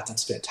 oh my God,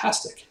 that's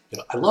fantastic.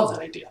 I love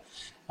that idea.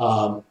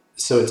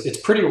 So it's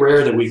pretty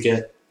rare that we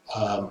get,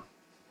 the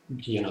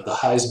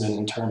Heisman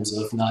in terms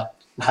of not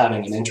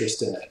having an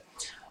interest in it.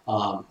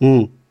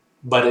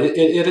 But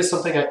it is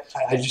something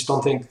I just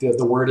don't think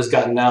the word has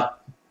gotten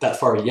out that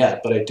far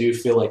yet, but I do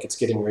feel like it's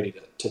getting ready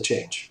to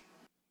change.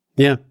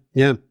 Yeah.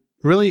 Yeah.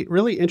 Really,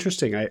 really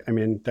interesting. I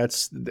mean,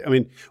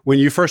 when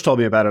you first told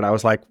me about it, I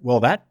was like,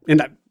 well,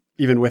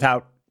 even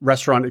without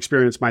restaurant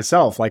experience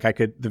myself, like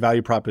the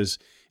value prop is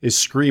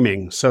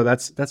screaming. So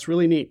that's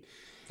really neat.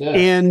 Yeah.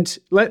 And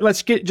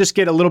let's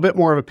get a little bit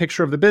more of a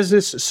picture of the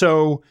business.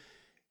 So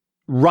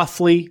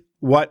roughly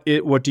what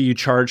do you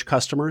charge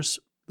customers?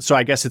 So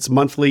I guess it's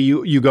monthly.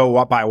 You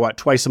go by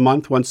twice a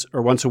month, once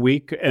a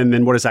week, and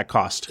then what does that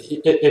cost?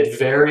 It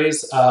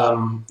varies.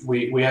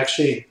 We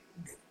actually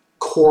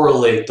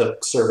correlate the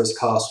service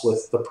cost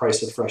with the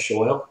price of fresh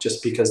oil,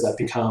 just because that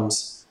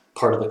becomes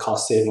part of the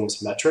cost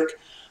savings metric.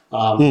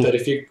 But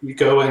if you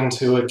go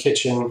into a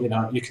kitchen,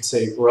 you could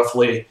say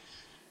roughly,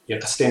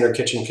 a standard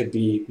kitchen could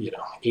be,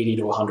 $80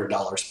 to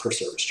 $100 per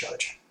service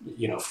charge,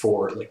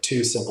 for like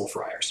 2 simple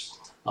fryers.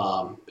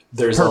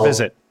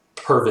 Visit.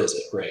 Per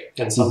visit, right.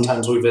 And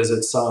sometimes we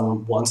visit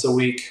some once a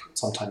week,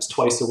 sometimes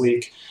twice a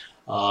week.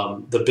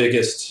 The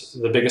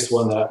biggest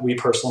one that we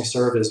personally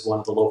serve is one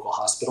of the local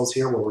hospitals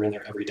here, where we're in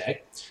there every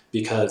day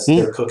because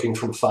they're cooking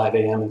from 5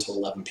 a.m. until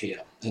 11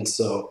 p.m. And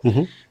so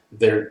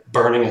they're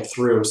burning it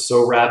through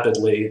so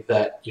rapidly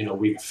that,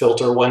 we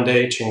filter one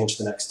day, change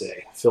the next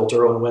day,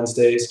 filter on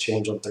Wednesdays,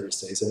 change on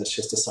Thursdays, and it's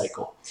just a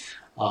cycle.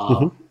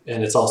 And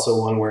it's also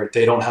one where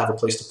they don't have a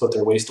place to put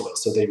their waste oil,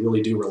 so they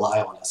really do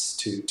rely on us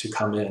to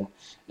come in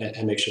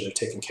and make sure they're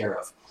taken care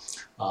of.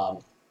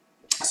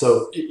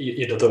 So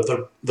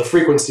the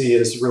frequency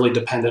is really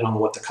dependent on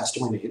what the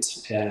customer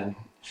needs, and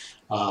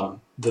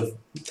The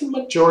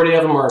majority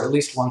of them are at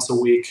least once a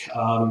week,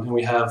 and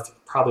we have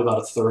probably about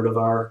a third of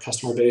our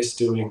customer base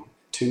doing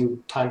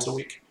 2 times a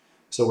week.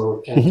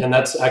 So and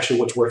that's actually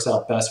which works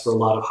out best for a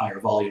lot of higher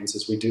volumes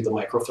is we do the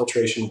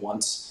microfiltration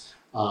once,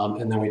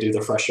 and then we do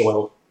the fresh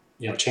oil,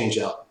 change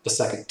out the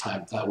second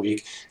time that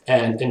week.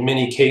 And in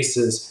many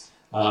cases,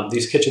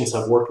 these kitchens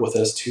have worked with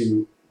us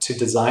to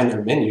design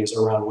their menus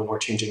around when we're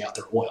changing out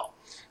their oil.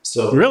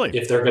 So really?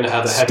 If they're going to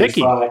have a heavy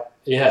fry,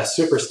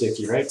 super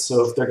sticky, right?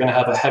 So if they're going to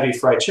have a heavy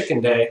fried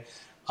chicken day,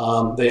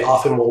 they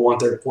often will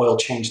want their oil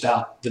changed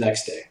out the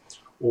next day.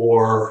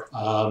 Or,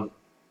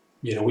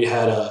 we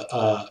had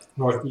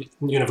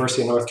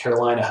University of North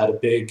Carolina had a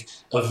big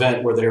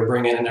event where they were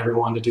bringing in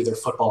everyone to do their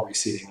football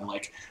reseeding. And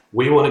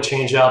we want to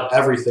change out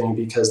everything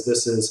because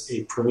this is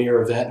a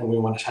premier event and we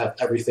want to have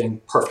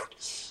everything perfect.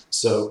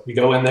 So we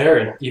go in there,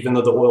 and even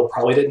though the oil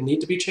probably didn't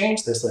need to be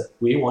changed, they said,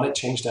 we want it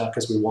changed out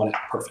because we want it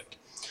perfect.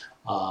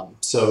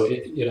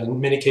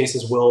 In many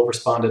cases, we'll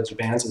respond to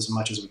demands as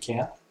much as we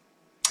can.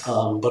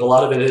 But a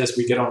lot of it is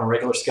we get on a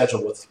regular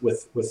schedule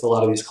with a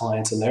lot of these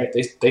clients, and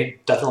they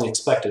definitely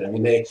expect it. I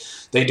mean,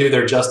 they do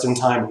their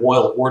just-in-time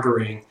oil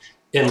ordering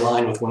in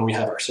line with when we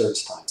have our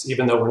service times,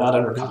 even though we're not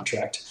under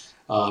contract.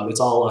 It's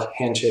all a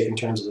handshake in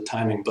terms of the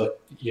timing,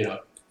 but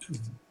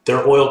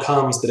their oil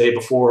comes the day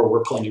before we're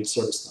planning to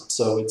service them.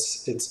 So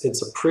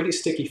it's a pretty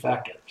sticky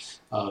factor.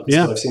 What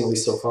I've seen at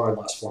least so far in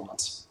the last 4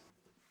 months.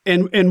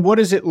 And what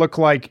does it look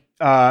like?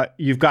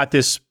 You've got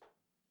this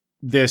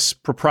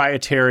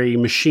proprietary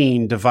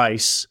machine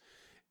device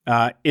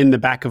in the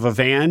back of a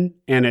van,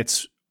 and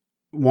it's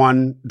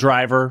one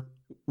driver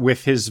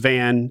with his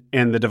van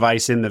and the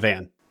device in the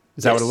van.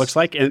 Is that what it looks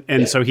like?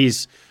 And so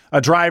he's a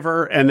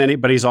driver,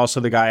 but he's also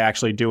the guy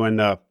actually doing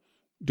the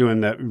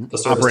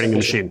operating the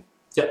machine.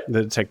 Yep.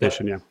 The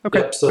technician, yep.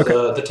 Okay. Yep. So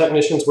the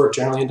technicians work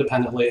generally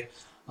independently.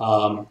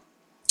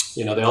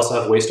 They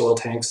also have waste oil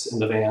tanks in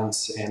the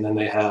vans, and then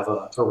they have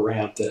a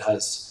ramp that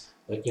has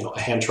a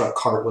hand truck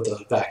cart with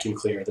a vacuum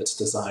cleaner that's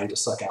designed to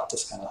suck out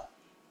this kind of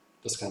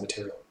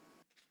material.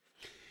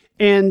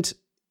 And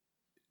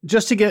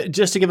just to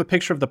give a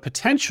picture of the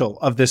potential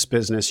of this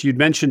business, you'd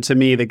mentioned to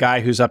me the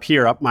guy who's up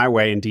my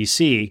way in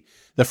DC,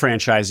 the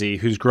franchisee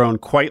who's grown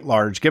quite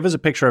large. Give us a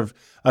picture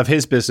of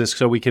his business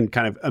so we can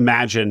kind of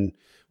imagine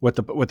what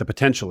the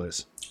potential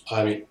is.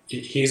 I mean,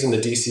 he's in the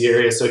DC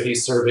area, so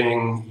he's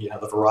serving,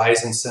 the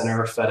Verizon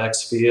Center,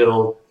 FedEx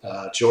Field,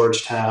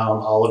 Georgetown,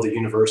 all of the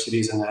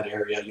universities in that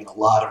area. A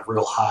lot of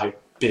real high,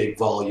 big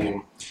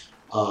volume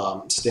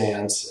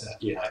stands.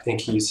 I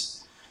think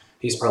he's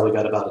probably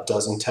got about a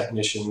dozen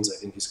technicians. I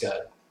think he's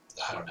got,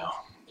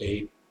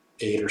 eight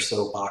or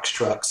so box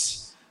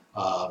trucks.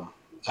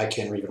 I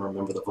can't even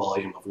remember the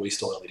volume of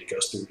waste oil that he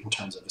goes through in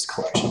terms of his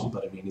collection,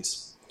 but I mean,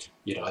 he's,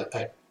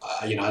 I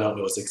don't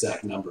know his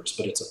exact numbers,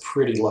 but it's a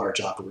pretty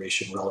large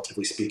operation,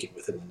 relatively speaking,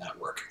 within the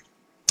network.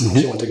 I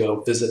actually went to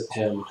go visit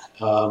him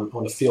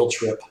on a field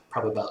trip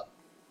probably about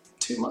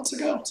 2 months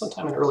ago,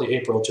 sometime in early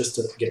April, just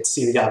to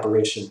see the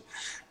operation,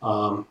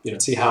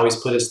 see how he's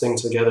put his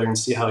things together and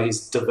see how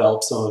he's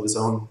developed some of his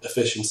own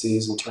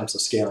efficiencies in terms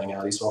of scaling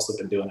out. He's also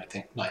been doing, I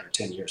think, 9 or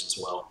 10 years as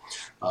well.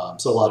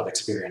 So a lot of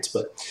experience,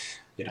 but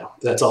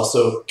that's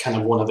also kind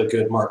of one of the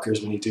good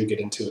markers when you do get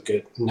into a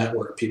good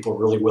network. People are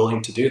really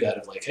willing to do that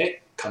of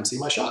hey, come see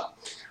my shop.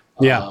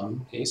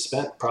 He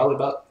spent probably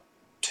about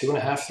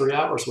 2.5, 3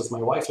 hours with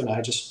my wife and I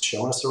just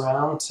showing us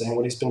around, saying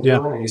what he's been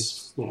doing. And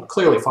he's,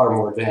 clearly far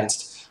more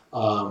advanced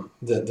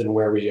than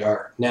where we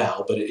are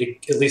now, but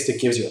at least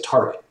it gives you a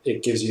target.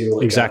 It gives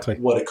you exactly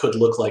what it could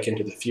look like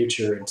into the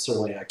future. And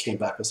certainly I came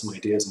back with some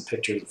ideas and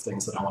pictures of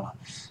things that I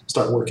want to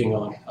start working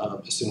on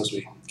as soon as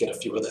we get a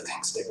few other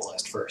things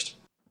stabilized first.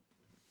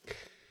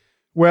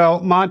 Well,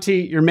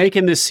 Monty, you're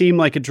making this seem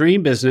like a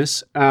dream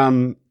business,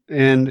 and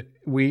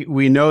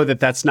we know that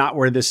that's not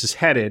where this is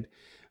headed.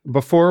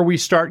 Before we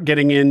start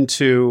getting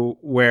into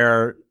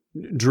where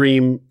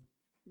dream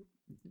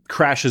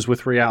crashes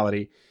with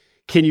reality,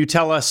 can you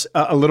tell us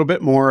a little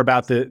bit more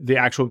about the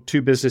actual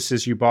 2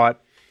 businesses you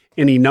bought?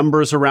 Any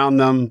numbers around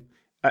them?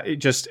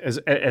 Just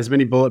as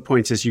many bullet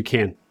points as you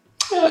can.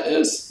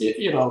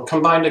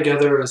 Combined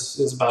together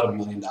is about $1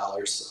 million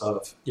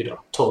of,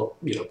 total,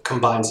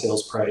 combined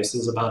sales price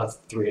is about a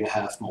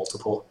 3.5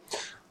 multiple,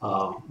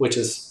 which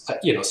is,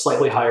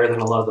 slightly higher than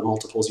a lot of the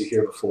multiples you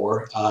hear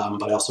before.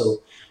 But I also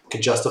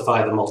could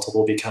justify the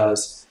multiple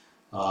because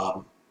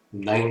 98%,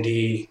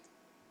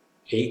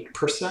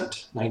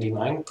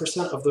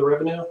 99% of the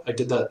revenue, I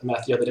did that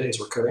math the other day, is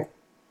recurring.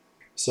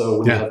 So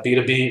when you have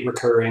B2B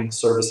recurring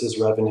services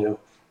revenue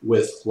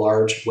with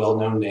large,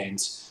 well-known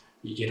names,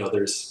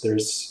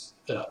 there's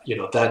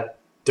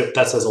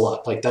that says a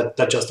lot.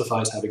 That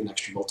justifies having an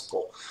extra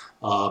multiple.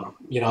 I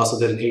also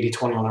did an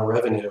 80-20 on our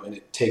revenue, and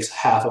it takes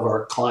half of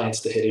our clients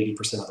to hit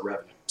 80% of the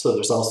revenue. So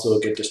there's also a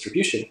good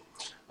distribution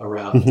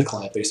around the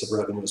client base of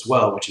revenue as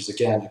well, which is,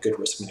 again, a good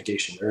risk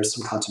mitigation. There is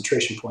some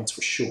concentration points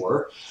for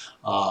sure,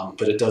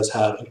 but it does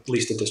have at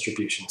least a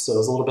distribution. So it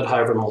was a little bit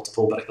higher of a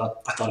multiple, but I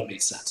thought it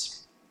made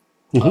sense.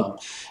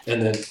 Mm-hmm.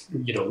 And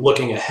then,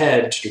 looking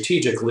ahead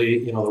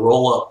strategically, the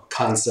roll-up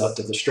concept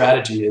of the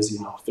strategy is,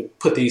 if you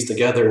put these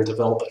together and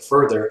develop it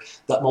further,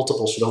 that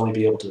multiple should only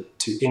be able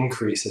to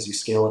increase as you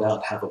scale it out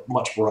and have a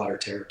much broader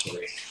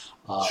territory.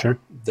 Sure.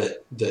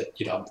 That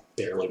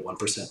barely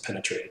 1%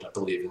 penetrated, I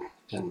believe,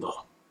 in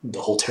the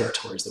whole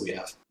territories that we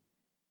have.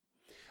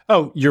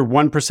 Oh, you're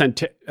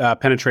 1%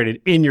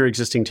 penetrated in your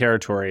existing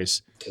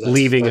territories,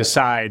 leaving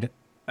aside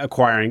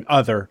acquiring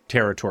other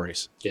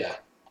territories. Yeah.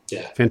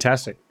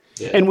 Fantastic.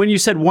 Yeah. And when you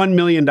said $1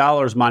 million,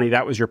 Monty,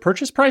 that was your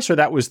purchase price, or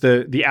that was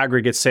the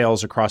aggregate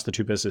sales across the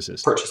two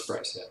businesses? Purchase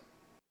price,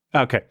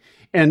 yeah. Okay.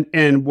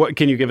 And what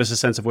can you give us a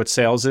sense of what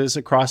sales is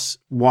across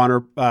one or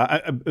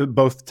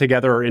both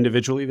together or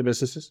individually, the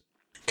businesses?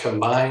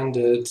 Combined,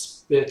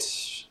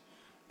 it's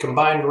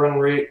combined run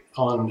rate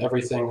on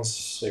everything is,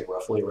 say,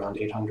 roughly around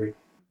 800.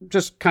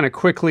 Just kind of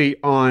quickly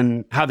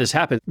on how this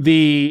happened.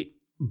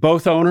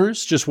 Both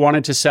owners just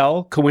wanted to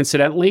sell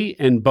coincidentally,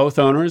 and both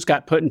owners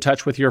got put in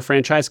touch with your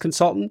franchise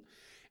consultant.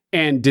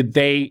 And did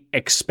they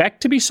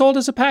expect to be sold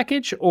as a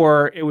package,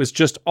 or it was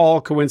just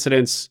all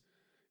coincidence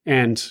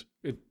and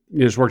it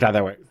just worked out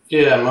that way?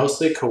 Yeah,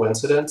 mostly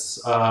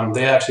coincidence.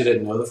 They actually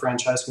didn't know the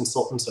franchise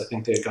consultants. I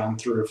think they had gone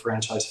through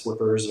Franchise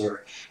Flippers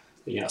or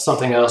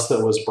something else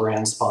that was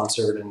brand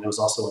sponsored, and it was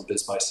also in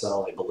Biz Buy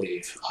Sell, I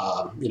believe.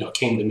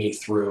 Came to me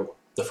through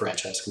the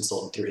franchise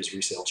consultant through his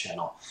resale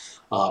channel.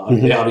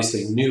 They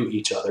obviously knew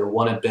each other.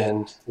 One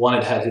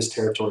had had his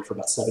territory for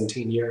about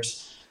 17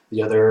 years.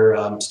 The other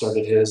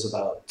started his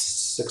about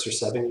 6 or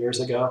 7 years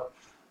ago.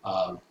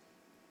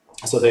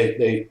 So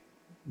they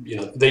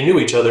knew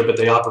each other, but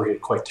they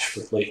operated quite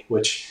differently,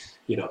 which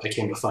I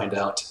came to find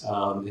out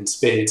in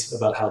spades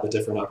about how the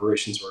different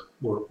operations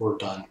were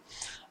done.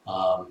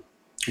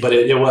 But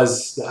it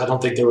was, I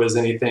don't think there was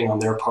anything on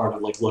their part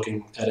of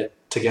looking at it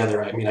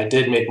together. I mean, I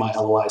did make my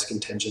LOIs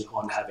contingent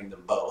on having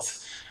them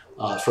both,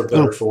 for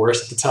better or for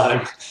worse at the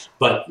time.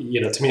 But,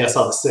 to me, I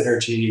saw the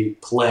synergy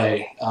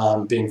play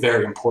being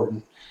very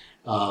important,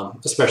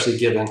 especially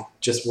given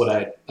just what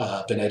I'd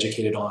been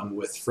educated on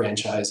with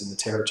franchise in the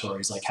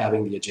territories. Like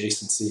having the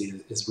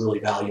adjacency is really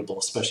valuable,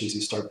 especially as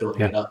you start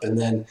building it up. And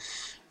then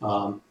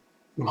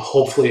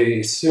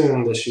hopefully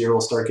soon this year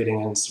we'll start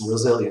getting in some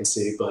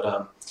resiliency.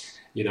 But,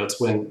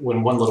 it's when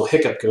one little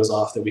hiccup goes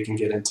off that we can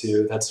get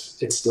into,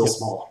 it's still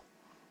small.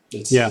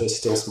 It's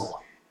still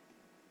small.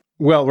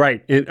 Well,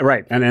 right.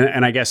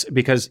 And I guess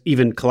because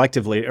even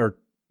collectively or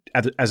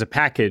as a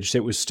package,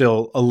 it was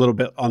still a little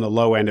bit on the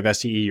low end of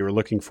SEE you were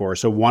looking for.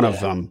 So one of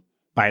them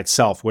by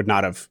itself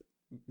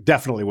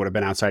definitely would have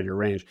been outside your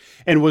range.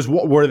 And was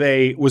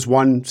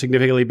one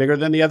significantly bigger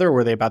than the other, or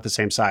were they about the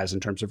same size in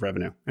terms of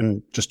revenue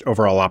and just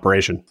overall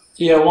operation?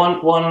 Yeah,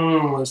 one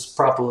was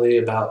probably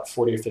about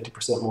 40 or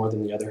 50% more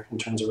than the other in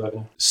terms of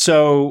revenue.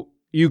 So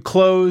you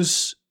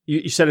close,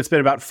 you said it's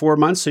been about 4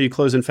 months, so you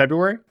close in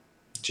February?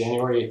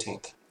 January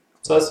 18th.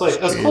 So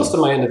that's close to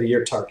my end of the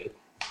year target.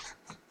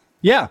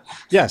 Yeah.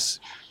 Yes.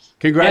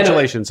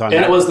 Congratulations on that.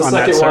 And it was the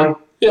second one.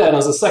 Yeah, and it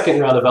was the second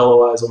round of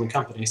LOIs on the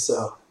company.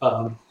 So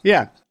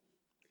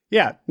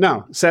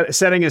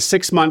setting a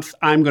 6 month,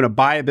 I'm going to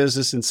buy a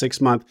business in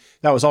 6 months.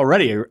 That was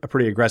already a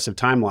pretty aggressive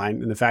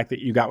timeline. And the fact that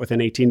you got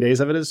within 18 days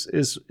of it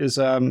is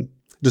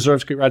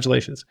deserves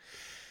congratulations.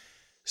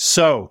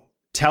 So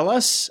tell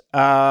us,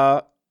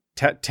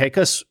 take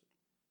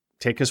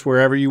us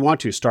wherever you want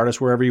to, start us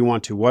wherever you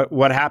want to.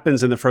 What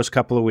happens in the first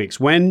couple of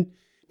weeks? When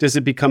does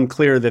it become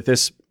clear that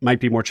this might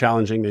be more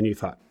challenging than you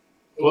thought?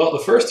 Well, the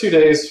first 2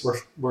 days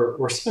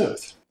were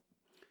smooth.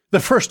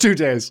 The first 2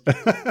 days.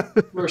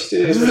 First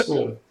 2 days were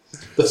smooth.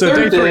 The so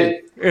third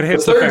day, it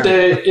hits the third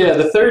day. Yeah,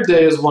 the third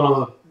day is one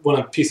of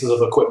the pieces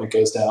of equipment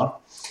goes down,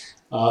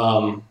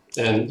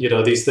 and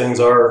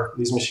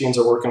these machines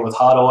are working with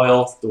hot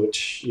oil,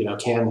 which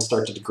can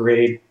start to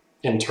degrade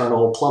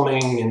internal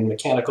plumbing and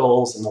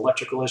mechanicals and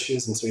electrical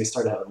issues, and so you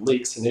start having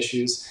leaks and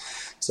issues.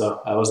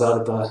 So I was out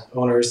at the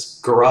owner's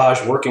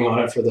garage working on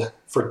it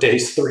for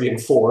days 3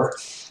 and 4.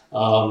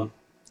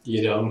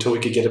 Until we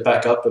could get it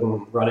back up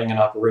and running and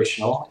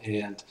operational.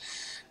 And,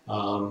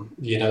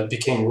 it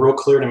became real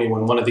clear to me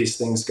when one of these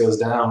things goes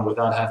down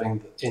without having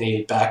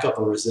any backup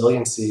or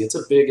resiliency, it's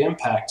a big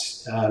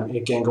impact.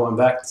 Again, going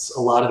back,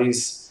 a lot of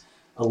these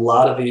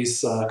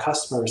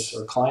customers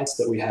or clients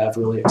that we have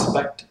really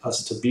expect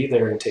us to be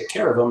there and take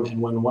care of them.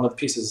 And when one of the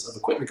pieces of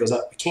equipment goes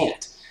out, we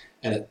can't.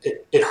 And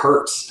it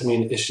hurts. I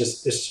mean,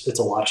 it's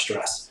a lot of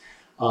stress.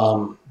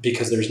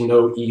 Because there's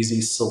no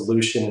easy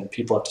solution and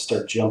people have to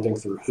start jumping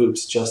through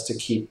hoops just to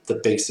keep the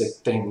basic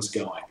things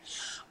going.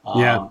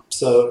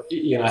 So,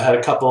 I had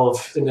a couple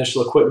of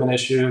initial equipment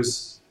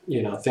issues,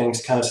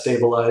 things kind of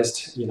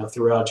stabilized,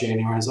 throughout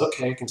January. I was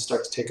okay, I can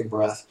start to take a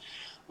breath.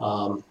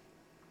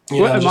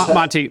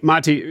 Monty,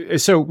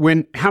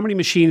 so how many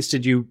machines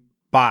did you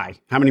buy?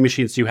 How many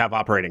machines do you have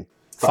operating?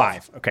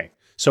 5. Okay.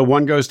 So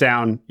one goes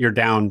down, you're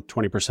down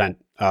 20%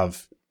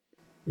 of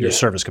your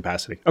service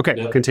capacity.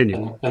 Okay, continue.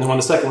 And then when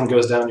the second one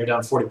goes down, you're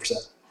down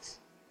 40%.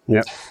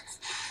 Yep.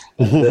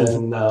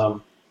 And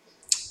then,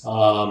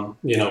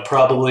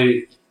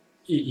 probably,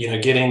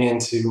 getting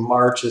into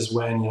March is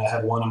when, I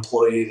had one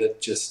employee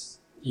that just,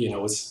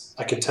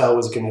 I could tell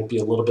was going to be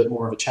a little bit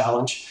more of a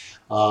challenge.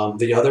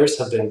 The others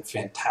have been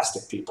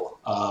fantastic people.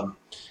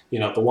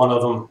 But one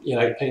of them,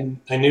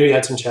 I knew he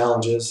had some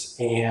challenges,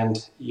 and,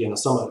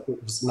 some of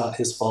it was not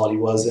his fault. He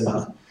was in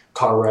a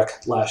car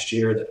wreck last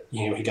year that,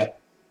 he got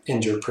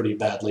injured pretty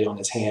badly on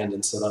his hand,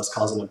 and so that was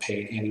causing him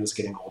pain, and he was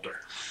getting older.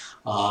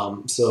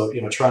 So,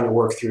 trying to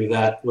work through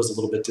that was a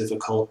little bit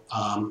difficult.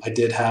 I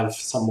did have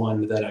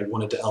someone that I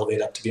wanted to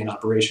elevate up to be an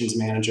operations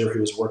manager who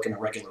was working a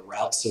regular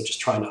route. So just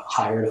trying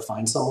to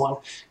find someone,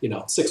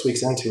 6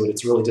 weeks into it,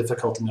 it's really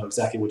difficult to know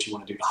exactly what you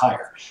want to do to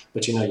hire,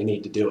 but you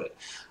need to do it.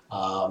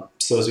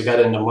 So as we got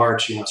into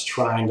March, I was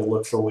trying to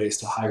look for ways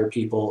to hire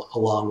people,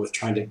 along with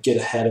trying to get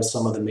ahead of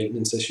some of the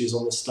maintenance issues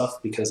on this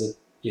stuff, because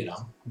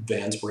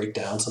vans break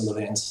down. Some of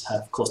the vans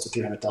have close to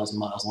 300,000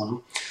 miles on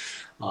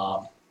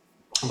them.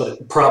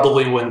 But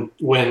probably when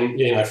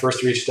I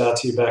first reached out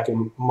to you back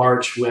in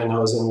March, when I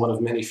was in one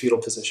of many fetal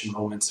position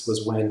moments,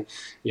 was when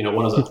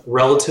one of the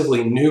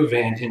relatively new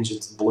van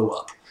engines blew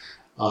up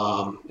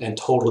and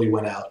totally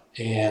went out.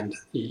 And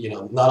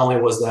not only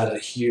was that a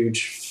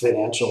huge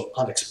financial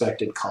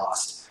unexpected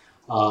cost,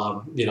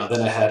 then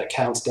I had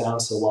accounts down,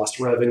 so lost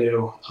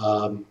revenue.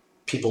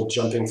 People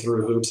jumping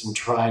through hoops and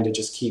trying to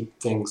just keep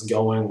things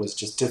going was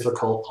just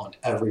difficult on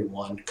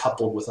everyone,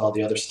 coupled with all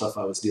the other stuff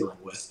I was dealing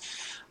with.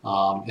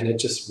 And it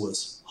just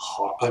was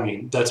hard. I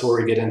mean, that's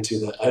where we get into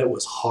that. It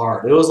was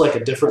hard. It was like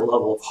a different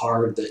level of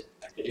hard that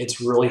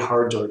it's really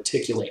hard to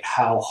articulate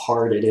how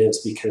hard it is,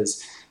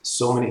 because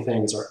so many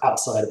things are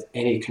outside of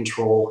any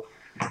control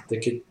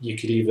that you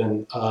could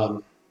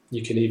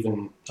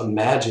even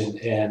imagine.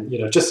 And,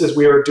 just as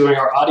we were doing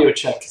our audio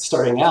check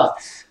starting out,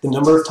 the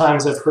number of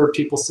times I've heard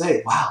people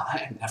say, wow,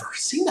 I've never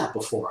seen that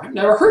before. I've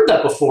never heard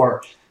that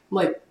before. I'm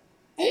like,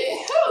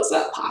 how is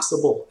that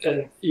possible?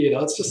 And,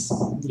 it's just,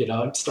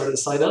 I started to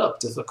cite up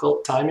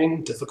difficult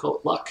timing,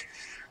 difficult luck.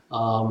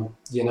 And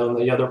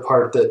the other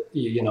part that,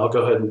 I'll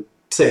go ahead and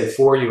say it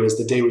for you, is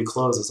the day we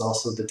close is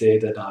also the day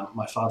that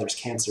my father's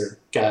cancer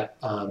got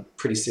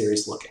pretty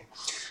serious looking.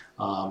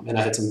 And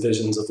I had some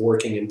visions of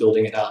working and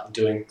building it out and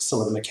doing some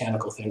of the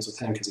mechanical things with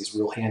him, because he's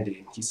real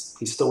handy, and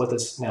he's still with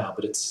us now,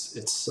 but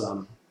it's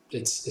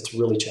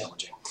really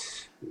challenging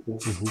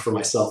for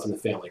myself and the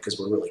family, because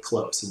we're really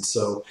close. And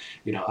so,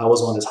 I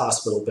was on his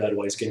hospital bed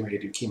while he's getting ready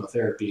to do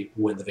chemotherapy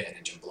when the van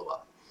engine blew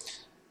up,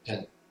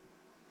 and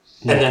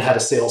then had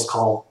a sales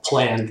call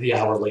planned the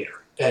hour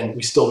later, and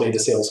we still made the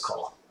sales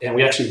call, and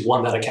we actually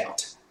won that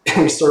account,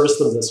 and we serviced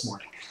them this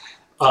morning.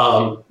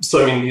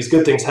 So, these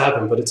good things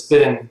happen, but it's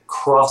been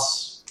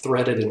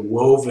cross-threaded and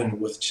woven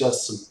with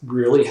just some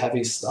really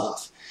heavy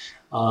stuff.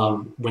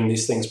 When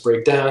these things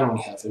break down, when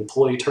we have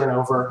employee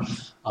turnover,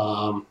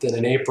 then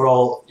in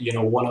April,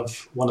 one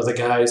of the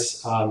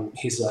guys,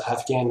 he's an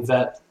Afghan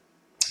vet,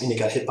 and he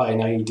got hit by an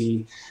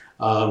IED.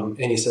 And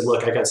he said,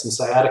 look, I got some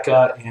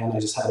sciatica, and I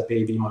just had a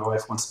baby. My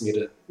wife wants me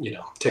to,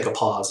 take a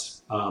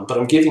pause, but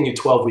I'm giving you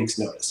 12 weeks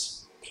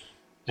notice.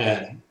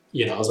 And,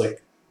 I was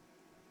like,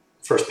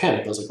 first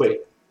panic. I was like,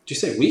 wait, did you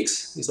say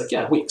weeks? He's like,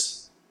 yeah,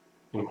 weeks.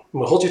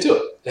 We'll hold you to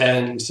it.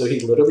 And so he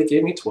literally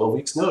gave me 12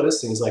 weeks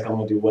notice, and he's like, I'm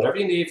going to do whatever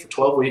you need for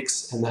 12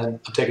 weeks, and then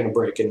I'm taking a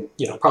break and,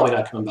 probably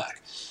not coming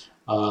back.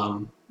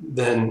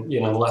 Then,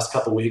 in the last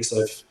couple of weeks,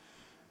 I've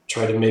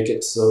tried to make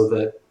it so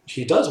that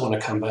he does want to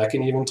come back.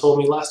 And he even told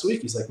me last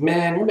week, he's like,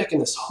 man, you're making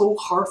this so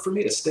hard for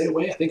me to stay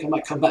away. I think I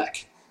might come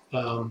back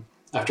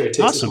after I take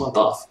this month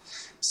off.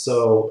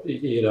 So,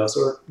 so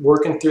we're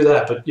working through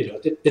that, but,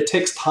 it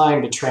takes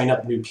time to train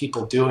up new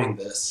people doing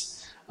this.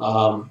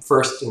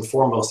 First and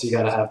foremost, you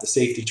got to have the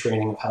safety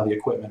training of how the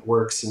equipment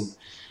works, and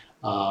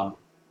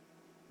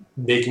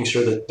making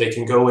sure that they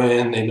can go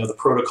in, they know the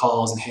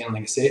protocols and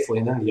handling it safely.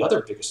 And then the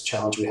other biggest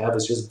challenge we have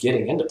is just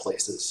getting into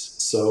places.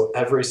 So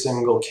every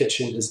single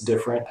kitchen is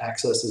different,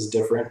 access is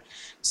different.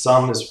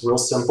 Some is real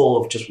simple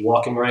of just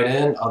walking right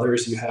in.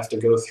 Others you have to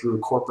go through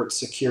corporate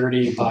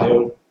security,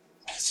 bio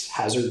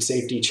hazard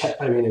safety check.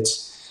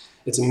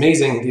 It's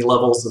amazing the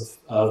levels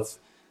of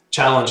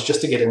challenge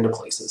just to get into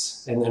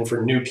places. And then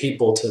for new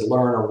people to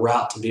learn a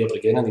route to be able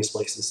to get in these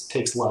places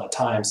takes a lot of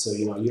time. So,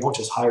 you don't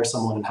just hire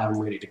someone and have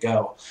them ready to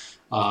go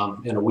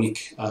in a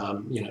week.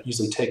 It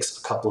usually takes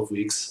a couple of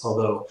weeks,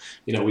 although,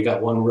 we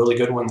got one really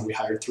good one that we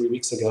hired 3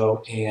 weeks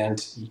ago,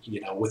 and,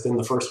 within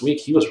the first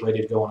week, he was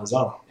ready to go on his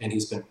own, and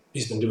he's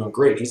been doing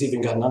great. He's even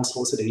gotten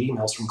unsolicited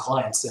emails from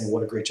clients saying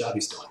what a great job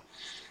he's doing.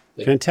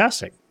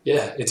 Fantastic.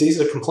 Yeah, it's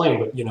easy to complain,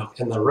 but,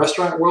 in the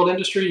restaurant world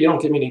industry, you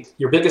don't get many.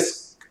 Your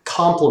biggest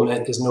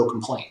compliment is no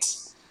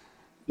complaints,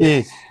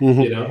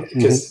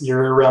 because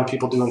you're around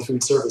people doing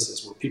food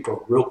services where people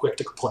are real quick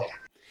to complain.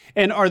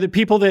 And are the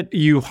people that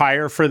you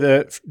hire for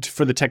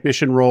the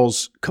technician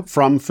roles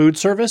from food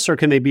service, or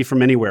can they be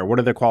from anywhere? What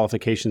do their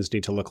qualifications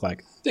need to look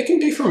like? They can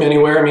be from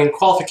anywhere.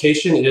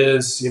 Qualification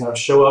is,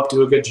 show up,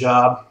 do a good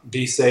job,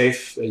 be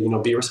safe,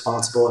 be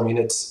responsible.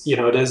 It's,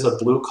 it is a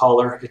blue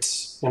collar.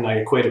 And I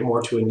equate it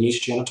more to a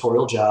niche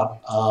janitorial job.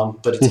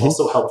 But it's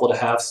also helpful to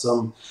have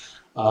some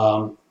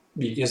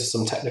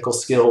technical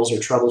skills or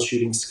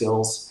troubleshooting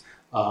skills.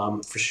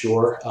 for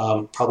sure.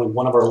 Probably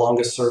one of our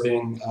longest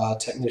serving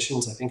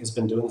technicians, I think, has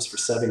been doing this for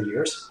 7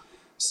 years.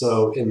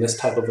 So in this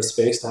type of a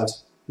space, to have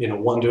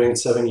one doing it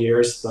 7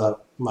 years,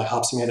 my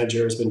ops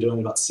manager has been doing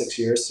it about 6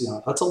 years.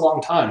 That's a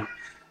long time,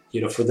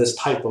 for this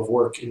type of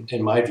work,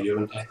 in my view.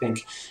 And I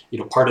think,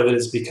 part of it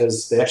is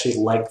because they actually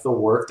like the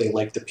work, they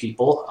like the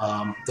people.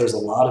 There's a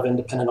lot of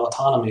independent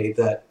autonomy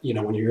that,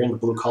 when you're in the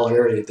blue collar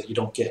area, that you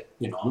don't get.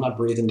 I'm not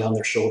breathing down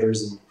their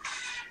shoulders and,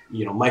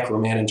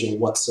 micromanaging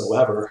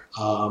whatsoever.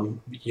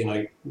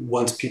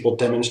 Once people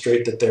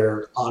demonstrate that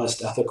they're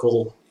honest,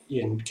 ethical,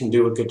 and can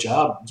do a good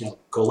job,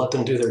 go let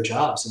them do their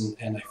jobs.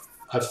 And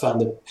I've found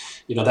that,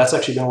 that's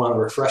actually been one of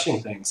the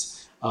refreshing things.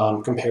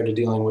 Compared to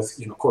dealing with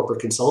corporate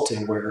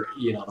consulting, where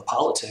the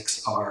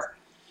politics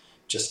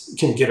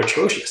can get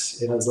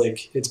atrocious. It's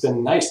like, it's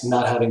been nice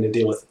not having to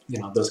deal with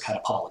those kind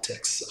of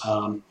politics.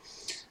 So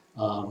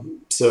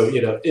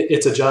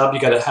it's a job. You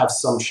got to have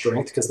some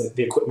strength because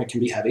the equipment can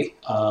be heavy.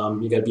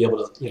 You got to be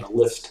able to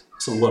lift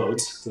some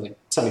loads, like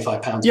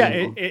 75 pounds. Yeah,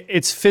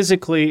 it's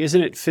physically,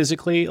 isn't it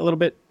physically a little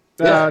bit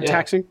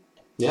taxing?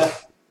 Yeah.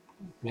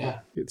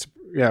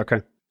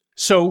 Okay.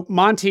 So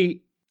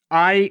Monty,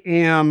 I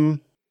am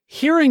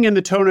hearing in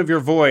the tone of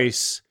your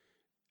voice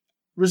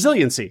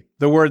resiliency,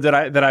 the word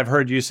that I've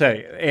heard you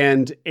say,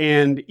 and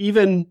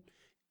even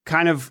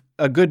kind of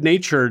a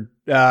good-natured,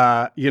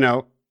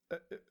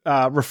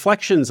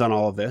 reflections on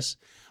all of this.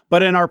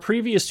 But in our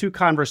previous two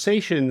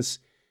conversations,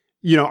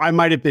 I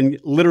might have been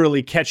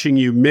literally catching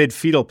you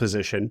mid-fetal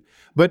position,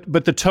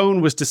 but the tone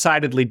was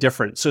decidedly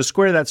different. So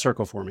square that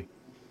circle for me.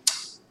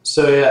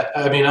 So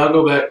I'll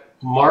go back.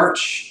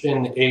 March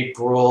and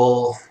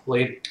April,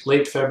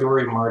 late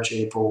February, March,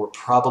 April were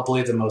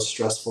probably the most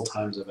stressful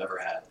times I've ever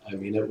had.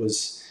 It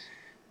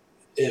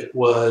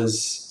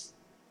was,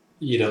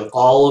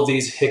 all of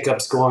these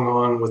hiccups going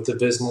on with the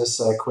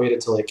business. I equate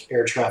it to like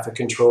air traffic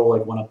control.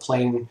 Like when a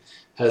plane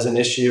has an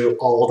issue,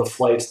 all the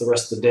flights the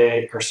rest of the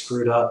day are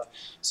screwed up.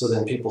 So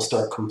then people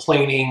start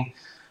complaining,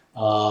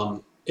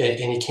 and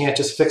you can't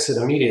just fix it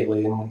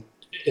immediately. And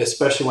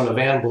especially when a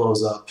van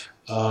blows up,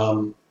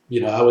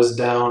 I was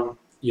down,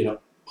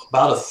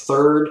 about a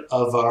third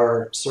of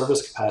our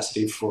service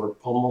capacity for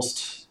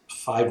almost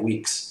 5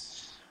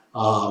 weeks.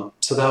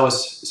 So that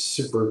was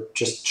super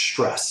just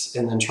stress,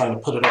 and then trying to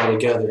put it all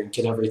together and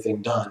get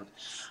everything done.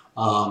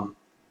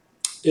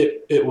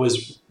 It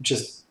was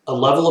just a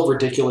level of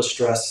ridiculous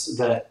stress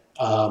that,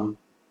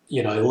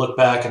 I look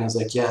back and I was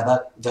like, yeah,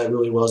 that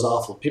really was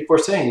awful. People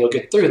were saying, you'll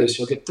get through this.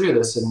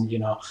 And,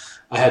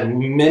 I had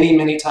many,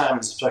 many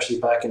times, especially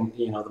back in,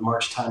 the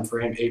March time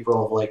frame,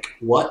 April, of like,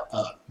 what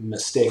a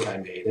mistake I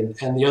made.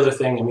 And the other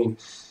thing,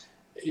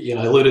 I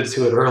alluded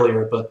to it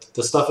earlier, but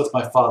the stuff with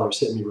my father's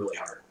hit me really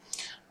hard.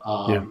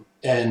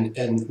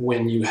 And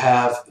when you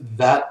have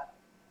that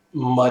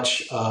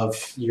much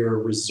of your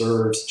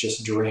reserves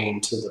just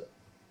drained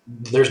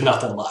there's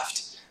nothing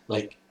left.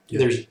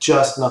 There's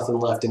just nothing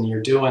left, and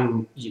you're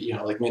doing,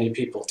 like many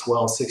people,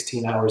 12,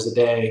 16 hours a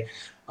day,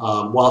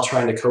 while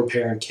trying to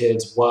co-parent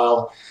kids,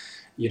 while,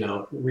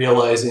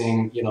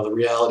 realizing, the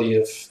reality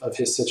of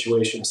his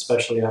situation,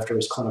 especially after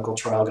his clinical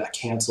trial got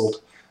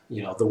canceled,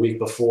 the week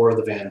before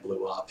the van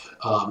blew up.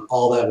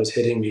 All that was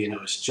hitting me, and it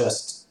was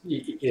just,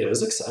 it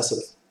was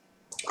excessive.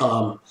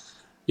 I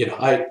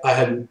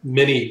had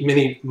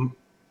many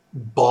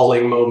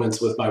bawling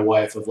moments with my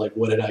wife of like,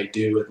 what did I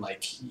do? And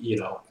like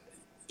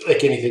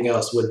anything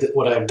else,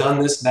 would I have done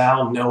this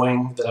now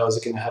knowing that I was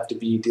going to have to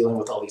be dealing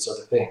with all these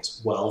other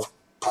things? Well,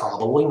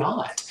 probably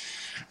not.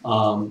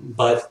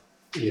 But,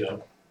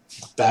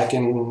 back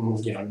in,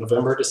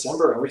 November,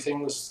 December,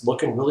 everything was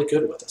looking really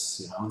good with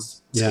us.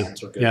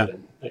 Scans were good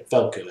and it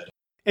felt good.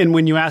 And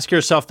when you ask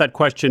yourself that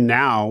question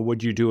now,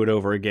 would you do it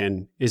over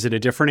again? Is it a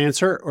different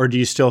answer, or do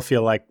you still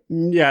feel like,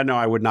 yeah, no,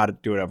 I would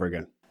not do it over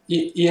again?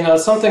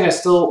 It's something I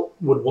still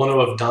would want to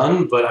have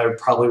done, but I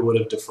probably would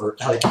have deferred.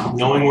 Like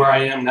knowing where I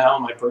am now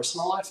in my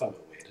personal life, I would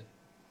have waited.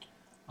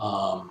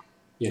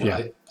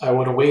 I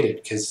would have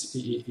waited because,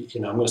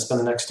 I'm going to spend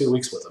the next 2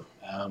 weeks with him.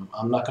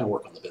 I'm not going to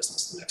work on the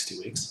business the next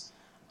 2 weeks.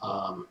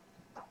 I'm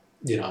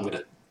going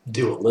to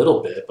do a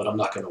little bit, but I'm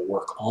not going to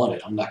work on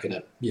it. I'm not going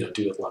to,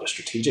 do a lot of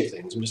strategic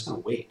things. I'm just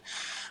going to wait.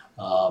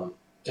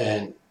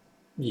 And,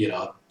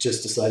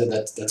 just decided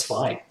that's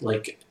fine.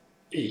 Like,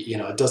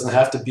 it doesn't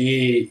have to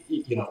be,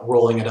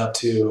 rolling it up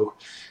to,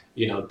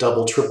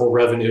 double, triple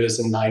revenues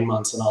in 9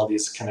 months and all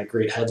these kind of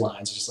great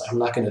headlines. It's just like, I'm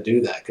not going to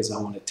do that because I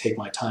want to take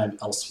my time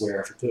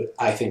elsewhere that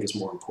I think is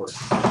more important.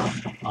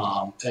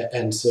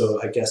 And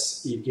so I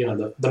guess,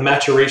 the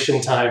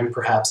maturation time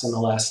perhaps in the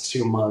last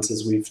 2 months,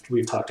 as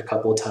we've talked a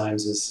couple of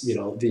times, is,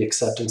 the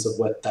acceptance of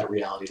what that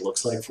reality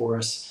looks like for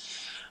us,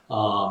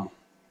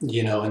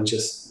 and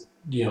just,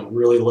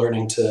 really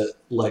learning to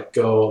let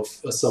go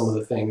of some of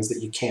the things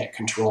that you can't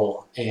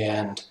control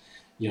and,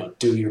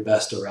 do your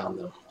best around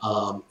them.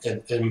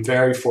 And I'm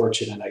very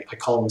fortunate. I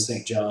call him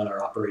St. John,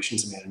 our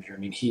operations manager.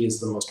 He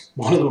is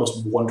one of the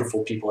most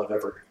wonderful people I've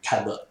ever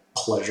had the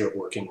pleasure of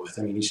working with.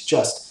 He's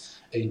just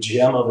a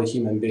gem of a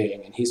human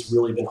being, and he's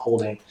really been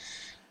holding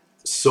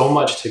so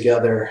much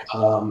together,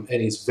 and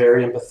he's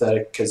very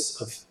empathetic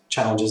because of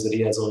challenges that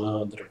he has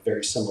on that are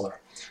very similar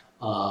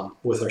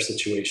with our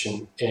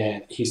situation.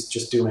 And he's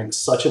just doing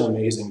such an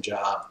amazing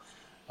job.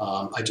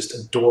 I just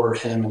adore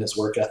him and his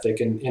work ethic,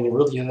 and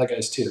really the other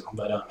guys too,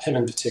 but him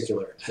in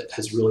particular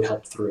has really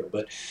helped through.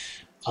 But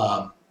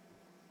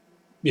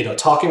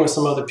talking with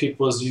some other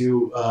people, as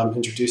you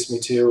introduced me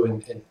to,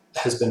 and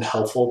has been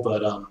helpful.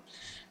 But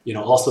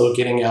also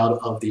getting out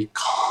of the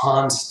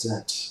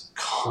constant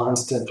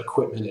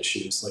equipment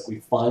issues. Like, we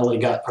finally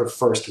got our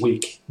first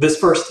week.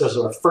 This was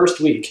our first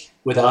week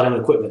without an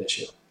equipment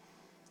issue,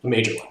 a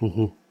major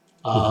one.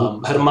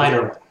 Had a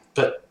minor one,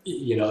 but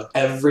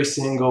every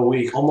single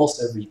week,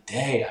 almost every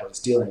day, I was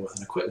dealing with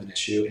an equipment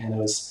issue, and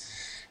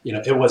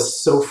it was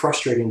so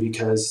frustrating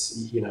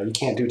because you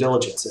can't do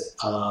diligence it.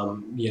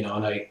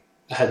 And I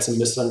had some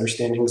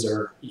misunderstandings,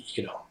 or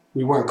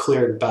we weren't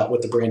clear about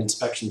what the brand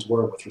inspections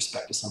were with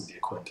respect to some of the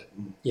equipment,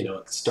 and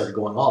it started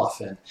going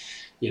off, and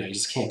you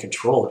just can't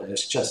control it, and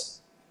it's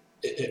just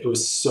it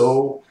was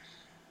so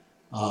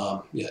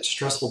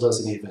stressful.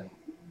 Doesn't even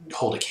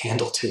hold a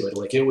candle to it.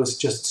 Like, it was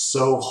just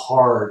so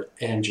hard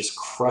and just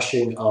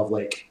crushing of,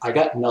 like, I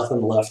got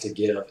nothing left to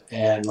give,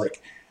 and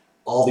like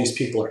all these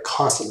people are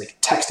constantly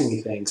texting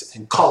me things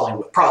and calling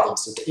with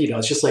problems.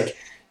 It's just like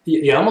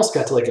you almost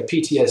got to like a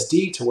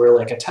PTSD to where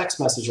like a text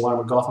message alarm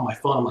would go off on my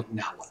phone. I'm like,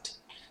 now what?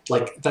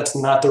 Like, that's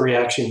not the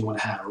reaction you want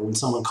to have. Or when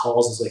someone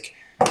calls, it's like,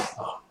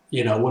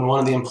 when one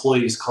of the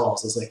employees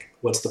calls, it's like,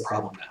 what's the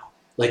problem now?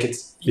 Like,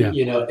 it's,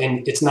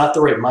 and it's not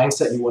the right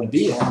mindset you want to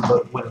be in.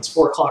 But when it's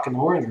 4 o'clock in the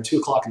morning or 2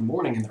 o'clock in the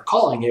morning and they're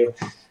calling you,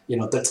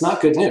 that's not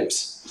good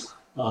news.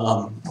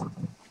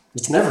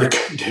 It's never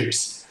good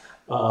news.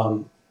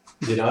 I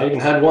even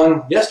had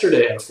one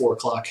yesterday at a 4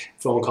 o'clock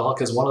phone call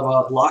because one of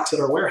the locks at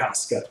our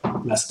warehouse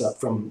got messed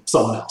up from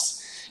someone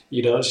else.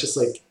 It's just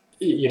like,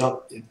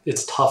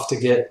 it's tough to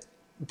get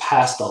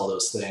past all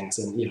those things.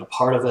 And,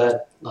 part of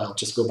that, I'll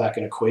just go back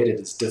and equate it,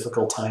 is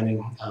difficult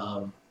timing,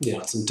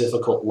 some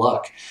difficult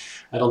luck.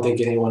 I don't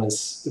think anyone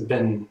has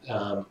been,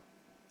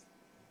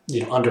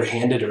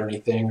 underhanded or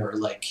anything, or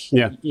like,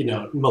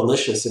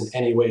 malicious in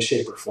any way,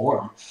 shape, or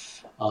form.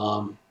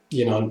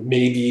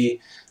 Maybe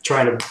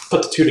trying to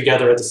put the two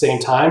together at the same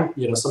time.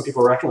 Some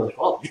people reckon, like,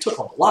 oh, you took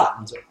on a lot. And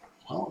I was like,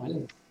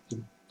 well,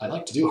 I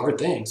like to do hard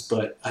things,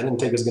 but I didn't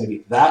think it was going to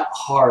be that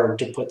hard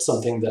to put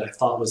something that I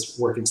thought was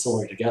working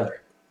similar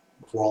together.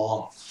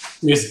 Wrong.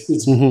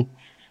 It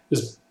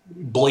was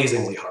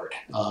blazingly hard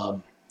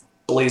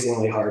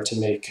to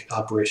make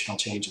operational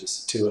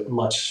changes to it,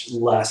 much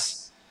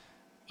less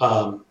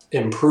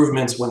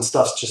improvements when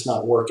stuff's just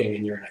not working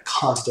and you're in a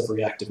constant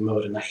reactive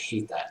mode. And I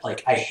hate that.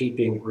 Like, I hate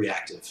being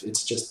reactive.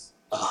 It's just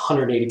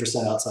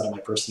 180% outside of my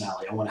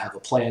personality. I want to have a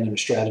plan and a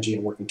strategy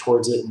and working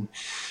towards it. And,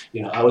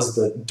 I was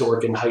the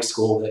dork in high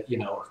school that,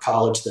 or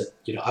college that,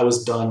 I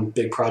was done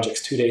big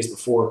projects 2 days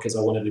before because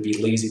I wanted to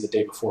be lazy the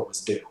day before it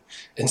was due,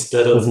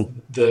 instead of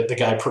the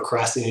guy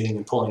procrastinating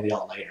and pulling the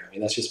all-nighter. I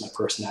mean, that's just my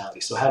personality.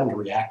 So having to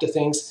react to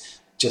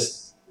things,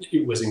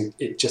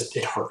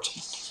 it hurt.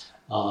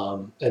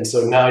 And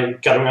so now you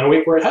got around a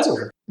week where it hasn't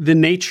hurt. The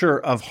nature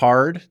of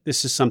hard,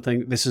 this is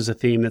a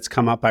theme that's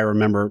come up. I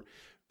remember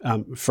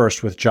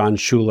first with John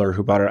Schuler,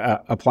 who bought an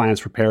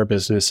appliance repair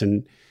business,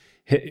 and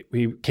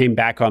he came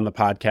back on the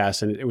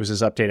podcast, and it was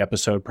his update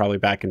episode probably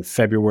back in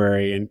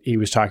February, and he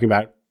was talking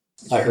about,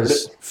 I heard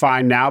it.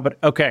 Fine now, but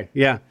okay,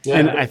 yeah.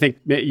 And I think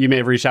you may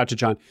have reached out to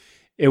John.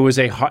 It was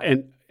a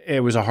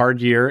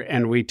hard year,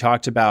 and we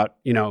talked about,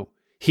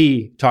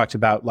 he talked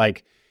about,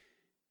 like,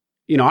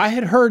 I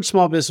had heard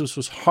small business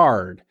was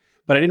hard,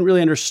 but I didn't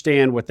really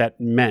understand what that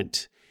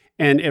meant.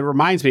 And it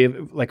reminds me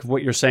of like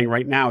what you're saying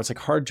right now. It's like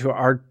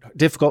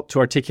difficult to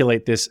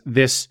articulate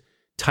this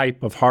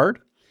type of hard.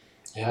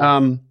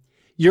 Yeah.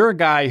 You're a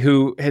guy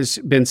who has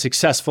been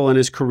successful in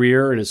his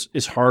career and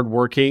is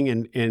hardworking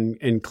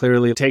and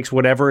clearly takes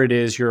whatever it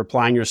is you're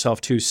applying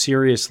yourself to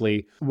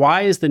seriously.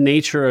 Why is the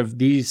nature of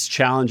these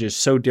challenges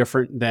so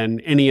different than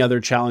any other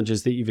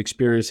challenges that you've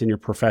experienced in your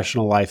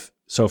professional life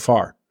so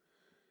far?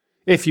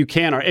 If you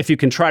can, or if you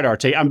can try to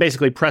articulate, I'm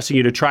basically pressing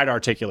you to try to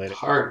articulate it.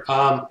 Hard.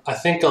 I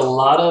think a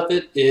lot of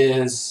it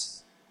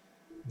is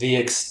the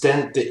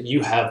extent that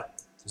you have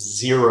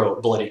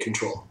zero bloody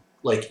control.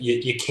 Like,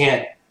 you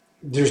can't,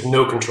 there's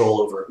no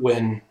control over it.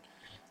 When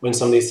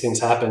some of these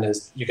things happen,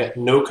 is you got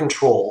no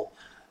control.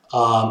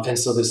 And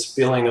so this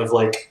feeling of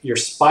like you're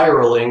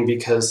spiraling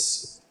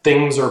because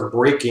things are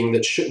breaking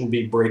that shouldn't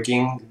be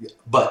breaking,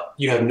 but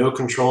you have no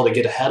control to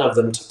get ahead of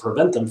them to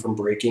prevent them from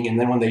breaking. And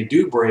then when they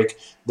do break,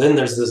 then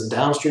there's this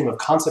downstream of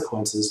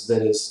consequences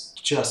that is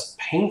just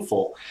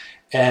painful.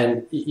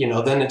 And,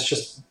 then it's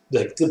just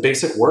like the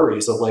basic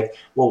worries of like,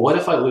 well, what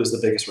if I lose the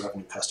biggest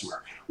revenue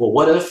customer? Well,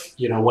 what if,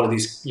 one of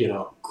these,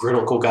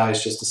 critical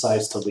guys just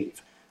decides to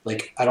leave?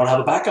 Like, I don't have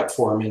a backup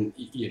for him. And,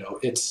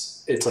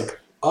 it's like,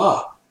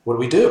 what do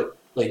we do?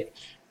 Like,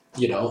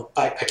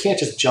 I can't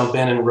just jump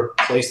in and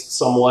replace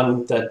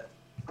someone that,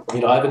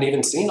 I haven't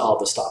even seen all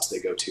the stops they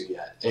go to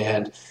yet.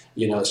 And,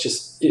 it's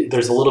just,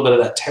 there's a little bit of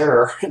that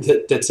terror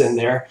that's in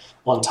there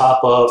on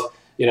top of,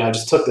 I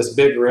just took this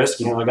big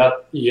risk. I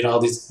got, all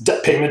these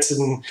debt payments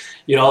and,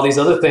 all these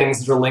other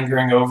things that are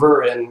lingering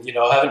over, and,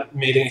 I haven't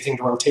made anything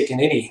to where I'm taking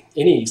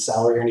any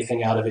salary or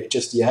anything out of it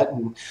just yet.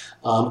 And,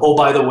 oh,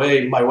 by the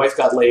way, my wife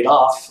got laid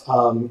off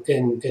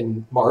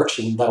in March,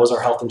 and that was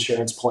our health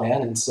insurance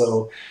plan. And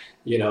so,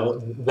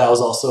 that was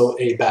also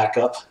a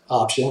backup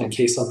option in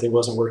case something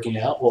wasn't working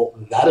out. Well,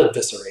 that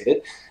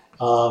eviscerated.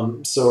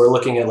 So we're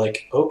looking at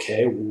like,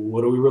 okay,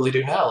 what do we really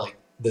do now? Like,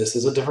 this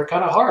is a different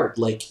kind of hard.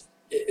 Like,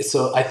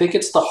 so I think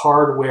it's the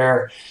hard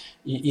where,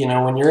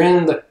 when you're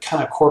in the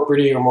kind of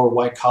corporate or more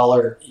white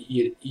collar,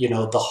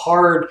 the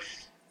hard,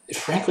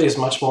 frankly, is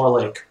much more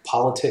like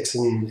politics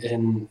and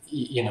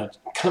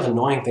kind of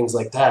annoying things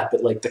like that.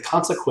 But like the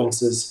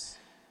consequences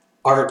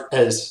aren't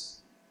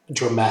as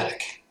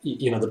dramatic.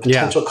 The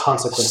potential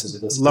consequences of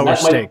this. Lower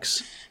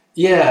stakes.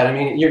 Yeah, I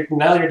mean, you're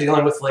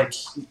dealing with like,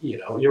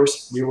 you're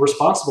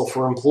responsible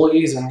for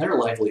employees and their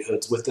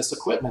livelihoods with this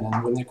equipment,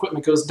 and when the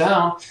equipment goes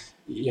down,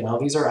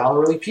 these are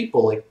hourly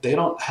people. Like they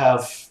don't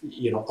have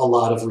a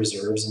lot of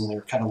reserves, and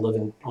they're kind of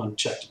living on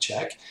check to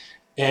check,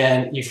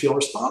 and you feel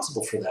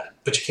responsible for that,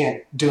 but you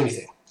can't do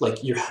anything. Like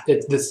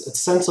this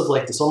sense of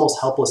like this almost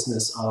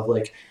helplessness of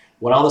like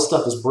when all this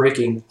stuff is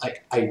breaking,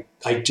 I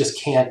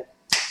just can't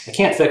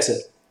fix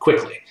it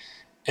quickly.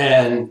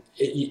 And,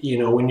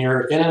 when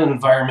you're in an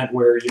environment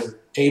where you're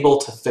able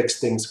to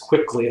fix things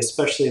quickly,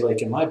 especially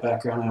like in my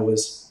background, I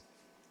was,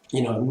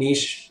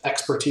 niche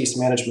expertise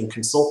management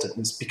consultant.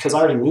 It's because I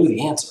already knew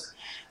the answer.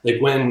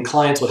 Like when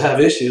clients would have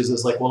issues,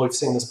 it's like, well, we've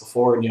seen this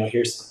before, and,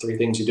 here's the 3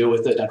 things you do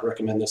with it. And I'd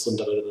recommend this one,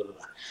 da, da, da, da,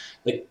 da.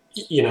 Like,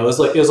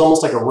 it was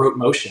almost like a rote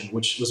motion,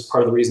 which was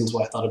part of the reasons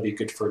why I thought it'd be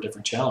good for a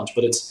different challenge.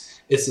 But it's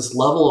this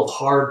level of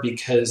hard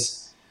because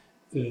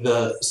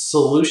the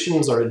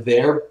solutions are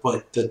there,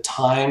 but the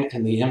time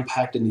and the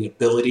impact and the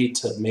ability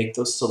to make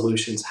those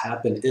solutions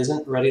happen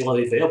isn't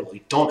readily available.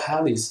 You don't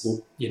have these,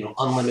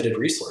 unlimited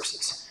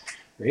resources,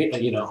 right?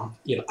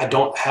 I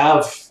don't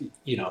have,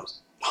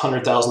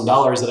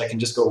 $100,000 that I can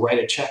just go write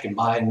a check and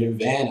buy a new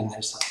van and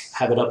just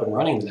have it up and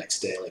running the next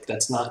day. Like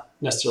that's not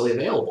necessarily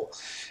available.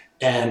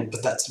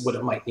 But that's what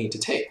it might need to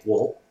take.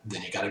 Well,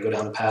 then you got to go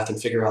down the path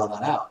and figure all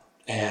that out.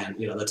 And,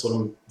 that's what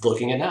I'm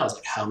looking at now is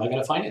like, how am I going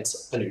to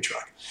finance a new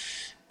truck?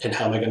 And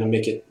how am I going to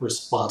make it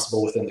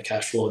responsible within the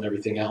cash flow and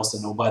everything else?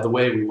 And oh, by the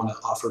way, we want to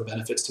offer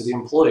benefits to the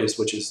employees,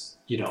 which is,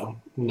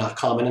 not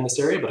common in this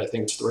area, but I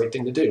think it's the right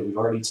thing to do. We've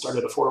already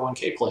started a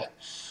 401k plan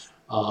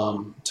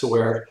to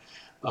where,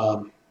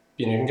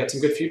 you can get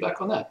some good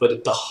feedback on that.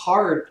 But the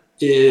hard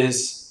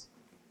is,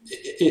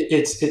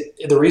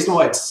 the reason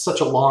why it's such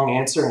a long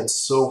answer and it's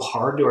so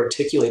hard to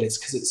articulate is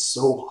because it's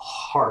so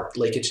hard.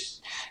 Like it's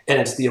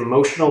the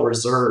emotional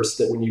reserves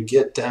that when you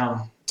get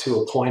down to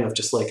a point of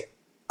just like,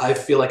 I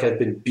feel like I've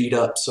been beat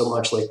up so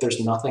much, like there's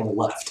nothing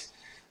left.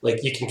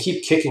 Like you can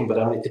keep kicking, but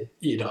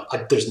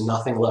there's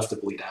nothing left to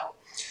bleed out.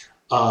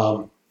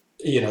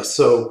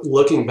 So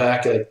looking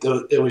back,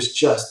 it was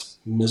just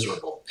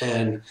miserable.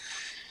 And,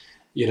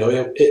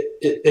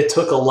 it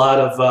took a lot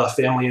of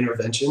family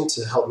intervention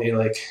to help me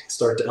like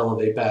start to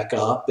elevate back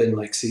up and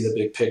like see the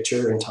big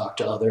picture and talk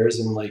to others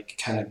and like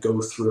kind of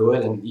go through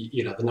it. And,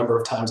 the number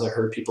of times I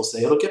heard people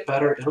say, it'll get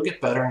better.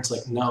 And it's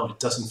like, no, it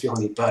doesn't feel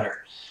any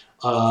better.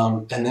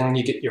 And then when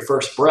you get your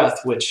first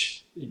breath,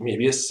 which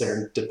maybe is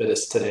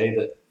serendipitous today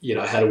that,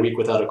 I had a week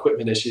without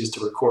equipment issues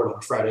to record on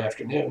a Friday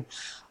afternoon.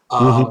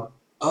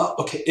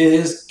 Okay, it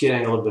is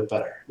getting a little bit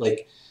better.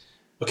 Like,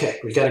 okay,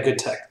 we got a good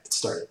tech that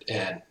started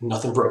and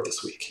nothing broke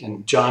this week.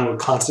 And John would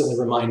constantly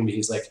remind me,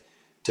 he's like,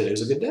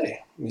 today's a good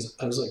day.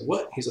 I was like,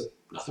 what? He's like,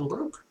 nothing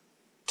broke.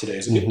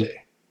 Today's a good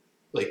day.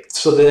 Like,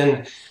 so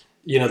then,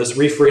 this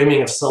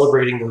reframing of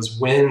celebrating those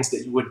wins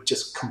that you would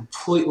just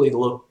completely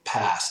look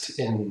past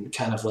in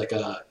kind of like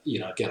a,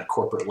 again, a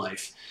corporate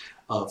life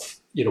of,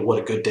 what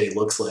a good day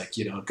looks like.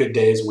 A good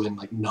day is when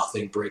like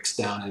nothing breaks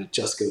down and it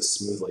just goes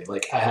smoothly.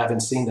 Like I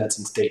haven't seen that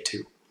since day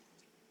 2.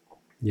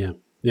 Yeah.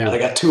 Yeah. And I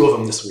got 2 of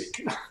them this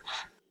week.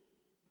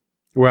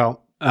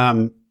 Well,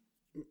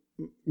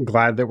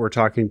 glad that we're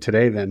talking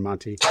today then,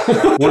 Monty.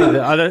 One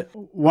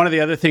of the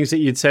other things that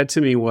you'd said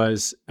to me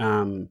was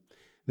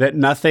that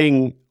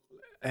nothing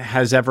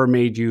has ever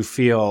made you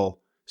feel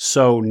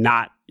so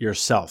not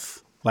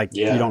yourself. Like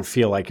you don't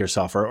feel like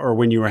yourself, or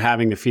when you were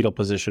having the fetal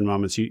position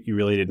moments, you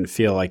really didn't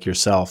feel like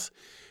yourself.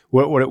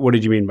 What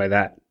did you mean by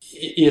that?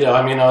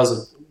 I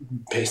was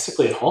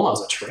basically at home. I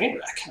was a train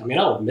wreck.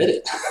 I'll admit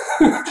it.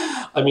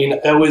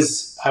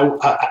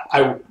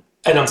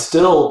 And I'm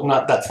still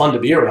not that fun to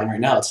be around right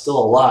now. It's still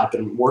a lot. I've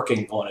been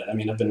working on it.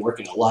 I've been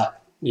working a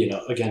lot,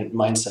 again,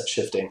 mindset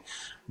shifting,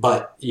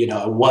 but,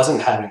 I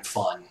wasn't having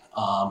fun.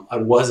 I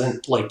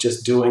wasn't like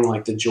just doing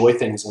like the joy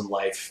things in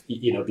life,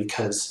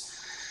 because,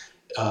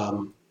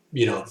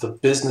 the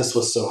business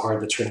was so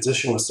hard. The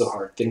transition was so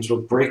hard. Things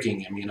were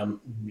breaking. I'm,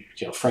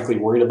 frankly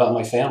worried about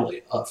my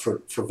family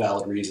for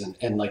valid reason.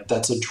 And like,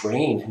 that's a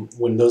drain. And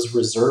when those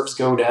reserves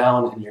go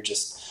down and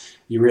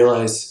you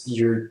realize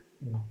you're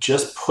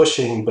just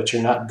pushing, but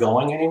you're not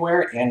going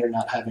anywhere and you're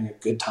not having a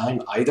good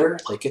time either.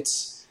 Like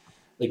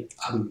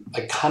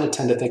I kind of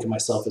tend to think of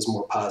myself as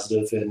more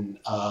positive and,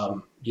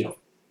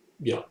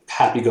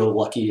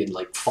 happy-go-lucky and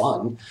like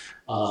fun.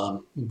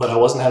 But I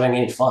wasn't having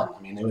any fun.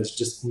 I mean, it was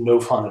just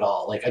no fun at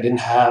all. Like I didn't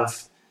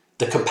have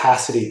the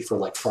capacity for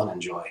like fun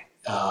and joy.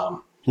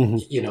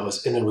 And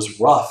it was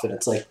rough, and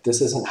it's like,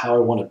 this isn't how I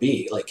want to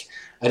be. Like,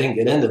 I didn't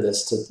get into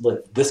this to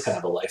live this kind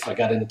of a life. I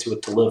got into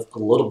it to live a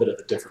little bit of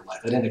a different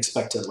life. I didn't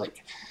expect to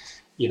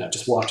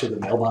just walk to the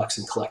mailbox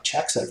and collect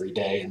checks every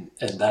day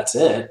and that's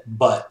it.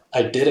 But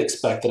I did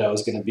expect that I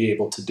was going to be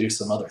able to do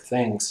some other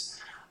things.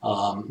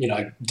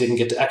 I didn't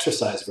get to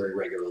exercise very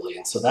regularly.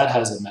 And so that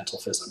has a mental,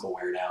 physical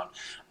wear down.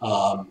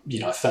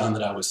 I found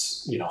that I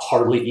was,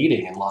 hardly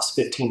eating and lost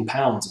 15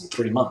 pounds in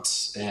 3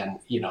 months. And,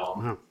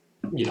 Wow.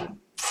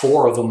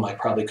 4 of them I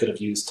probably could have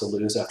used to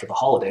lose after the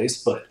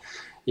holidays, but,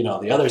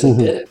 the others I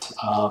didn't.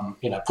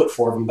 I put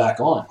 4 of them back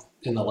on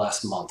in the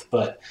last month,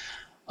 but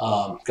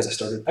because I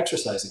started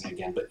exercising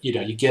again. But,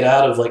 you get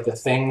out of like the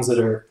things that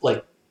are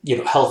like,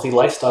 healthy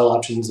lifestyle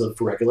options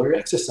of regular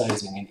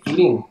exercising and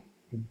eating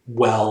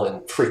well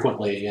and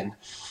frequently. And,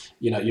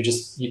 you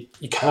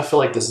kind of feel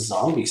like this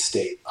zombie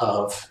state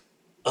of,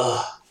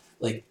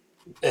 and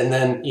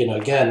then,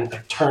 again, I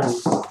turn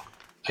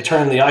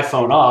the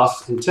iPhone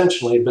off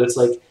intentionally, but it's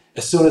like,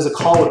 as soon as a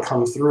call would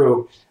come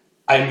through,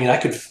 I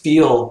could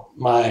feel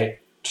my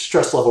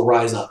stress level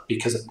rise up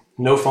because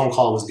no phone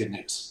call was good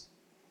news.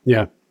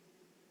 Yeah.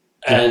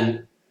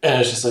 And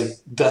it's just like,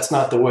 that's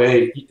not the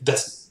way,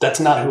 that's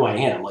not who I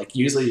am. Like,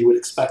 usually you would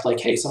expect like,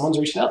 hey, someone's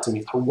reaching out to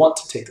me. I want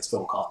to take this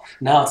phone call.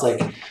 Now it's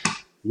like,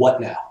 what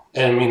now?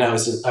 And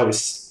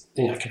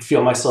I could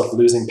feel myself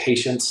losing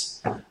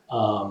patience.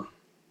 I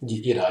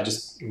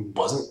just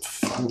wasn't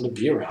fun to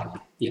be around.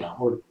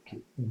 We're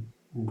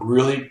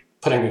really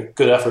putting a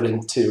good effort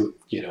into,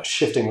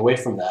 shifting away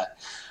from that.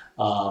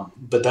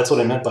 But that's what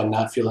I meant by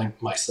not feeling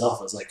myself.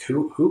 I was like,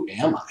 who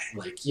am I?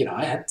 Like,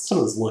 I had some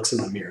of those looks in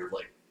the mirror,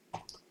 like,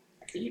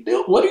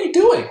 what are you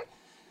doing?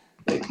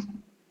 Like,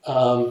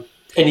 and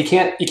you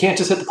can't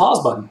just hit the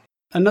pause button.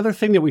 Another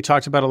thing that we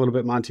talked about a little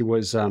bit, Monty,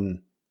 was,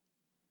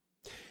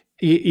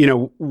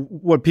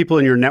 what people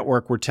in your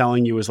network were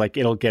telling you is like,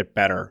 it'll get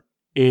better.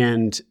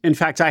 And in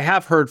fact, I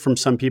have heard from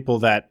some people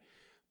that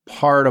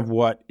part of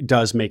what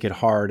does make it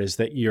hard is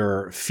that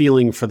you're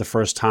feeling for the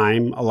first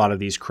time a lot of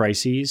these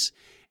crises.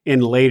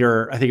 And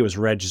later, I think it was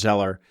Reg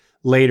Zeller,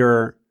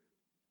 later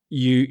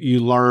you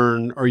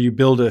learn or you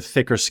build a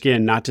thicker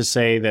skin, not to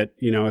say that,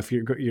 if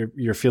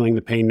you're feeling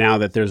the pain now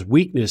that there's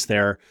weakness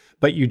there,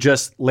 but you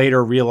just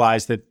later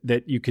realize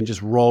that you can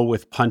just roll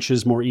with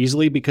punches more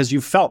easily because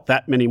you've felt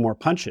that many more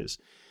punches.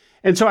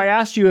 And so I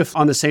asked you if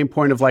on the same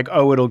point of like,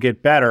 oh, it'll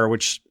get better,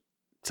 which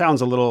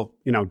sounds a little,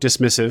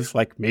 dismissive,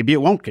 like maybe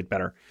it won't get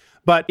better.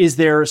 But is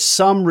there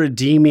some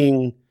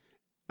redeeming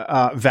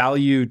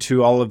value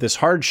to all of this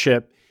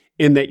hardship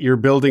in that you're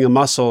building a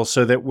muscle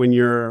so that when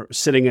you're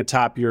sitting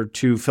atop your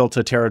 2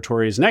 filter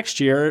territories next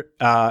year,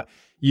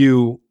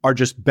 you are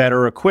just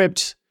better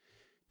equipped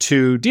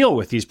to deal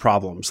with these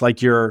problems?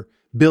 Like you're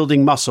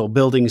building muscle,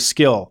 building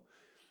skill.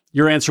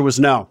 Your answer was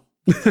no,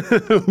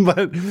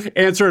 but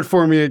answer it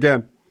for me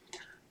again.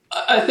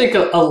 I think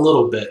a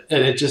little bit,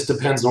 and it just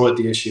depends on what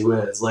the issue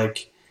is.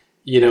 Like,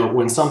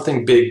 when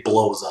something big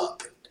blows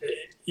up,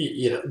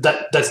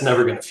 that's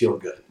never going to feel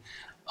good.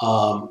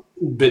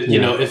 But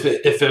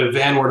if a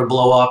van were to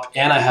blow up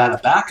and I had a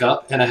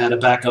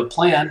backup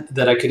plan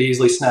that I could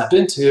easily snap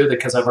into,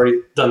 because I've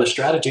already done the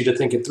strategy to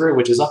think it through,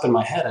 which is up in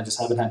my head, I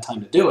just haven't had time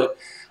to do it,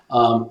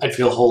 I'd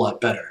feel a whole lot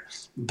better.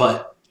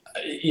 But,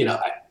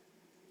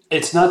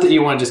 it's not that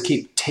you want to just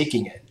keep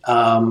taking it.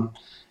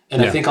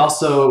 I think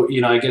also,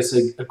 I guess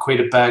equate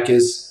it back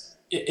is,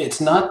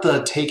 it's not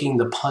the taking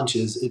the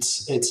punches.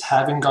 It's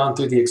having gone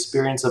through the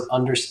experience of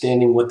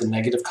understanding what the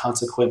negative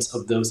consequence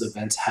of those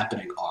events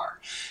happening are.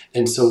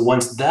 And so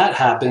once that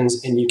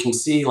happens and you can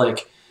see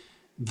like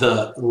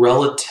the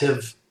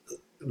relative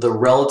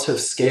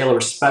scale or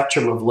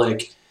spectrum of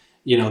like,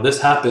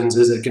 this happens,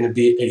 is it going to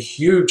be a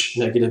huge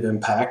negative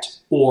impact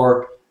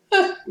or,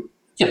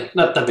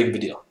 not that big of a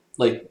deal.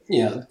 Like,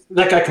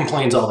 that guy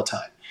complains all the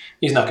time.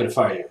 He's not going to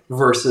fire you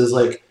versus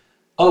like,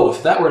 oh,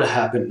 if that were to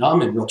happen, now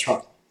I'm in real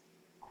trouble.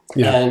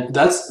 Yeah. And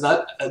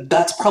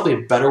that's probably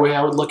a better way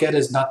I would look at it,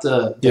 is not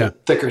the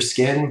thicker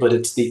skin, but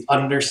it's the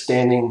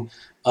understanding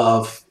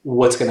of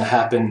what's going to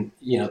happen,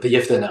 the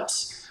if then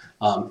else.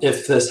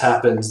 If this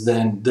happens,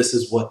 then this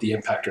is what the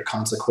impact or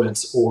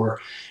consequence or,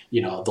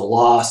 the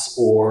loss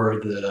or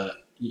the,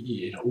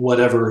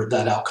 whatever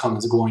that outcome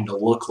is going to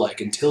look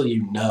like. Until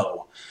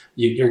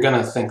you're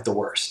going to think the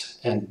worst.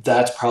 And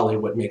that's probably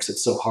what makes it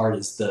so hard,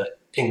 is the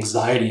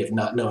anxiety of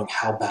not knowing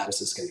how bad is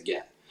this going to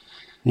get.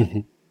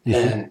 Mm-hmm. Mm-hmm.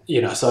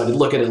 And, so I'd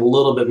look at it a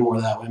little bit more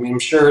that way. I mean, I'm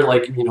sure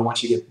like,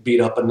 once you get beat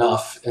up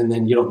enough and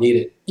then you don't need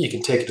it, you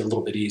can take it a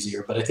little bit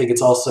easier. But I think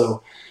it's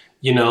also,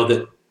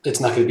 that it's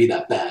not going to be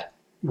that bad,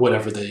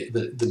 whatever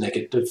the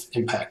negative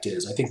impact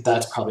is. I think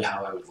that's probably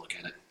how I would look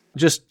at it.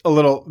 Just a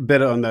little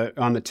bit on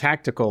the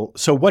tactical.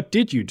 So what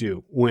did you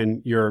do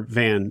when your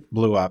van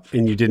blew up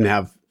and you didn't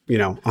have,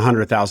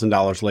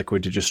 $100,000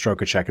 liquid to just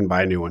stroke a check and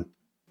buy a new one?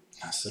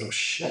 I said, oh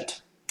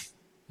shit.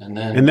 And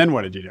then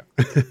what did you do?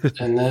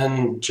 And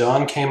then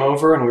John came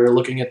over and we were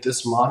looking at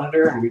this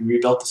monitor and we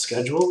rebuilt the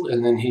schedule.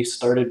 And then he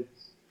started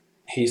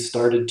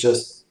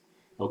just,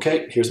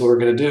 okay, here's what we're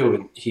going to do.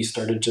 And he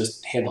started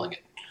just handling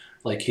it.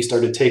 Like he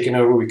started taking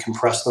over. We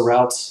compressed the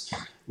routes.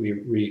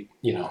 We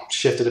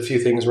shifted a few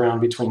things around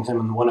between him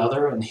and one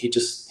other. And he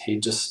just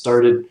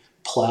started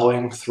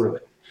plowing through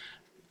it.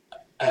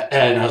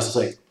 And I was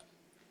like,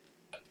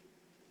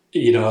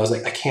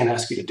 I can't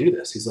ask you to do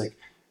this. He's like,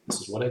 this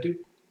is what I do.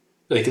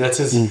 Like that's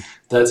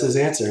his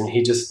answer. And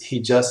he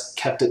just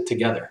kept it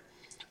together.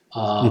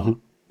 And,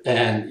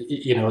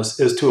 it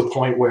was to a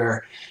point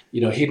where,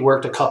 he'd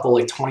worked a couple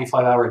like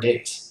 25-hour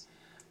days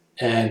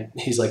and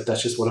he's like,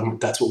 that's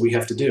what we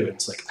have to do. And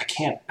it's like, I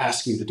can't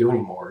ask you to do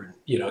anymore. And,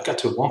 it got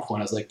to one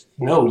point I was like,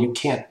 no, you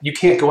can't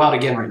go out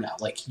again right now.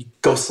 Like you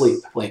go sleep.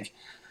 Like,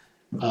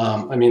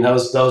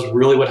 that was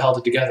really what held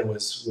it together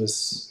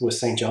was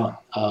St. John.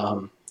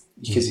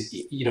 Because,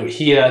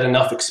 he had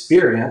enough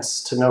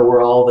experience to know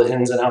where all the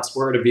ins and outs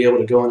were to be able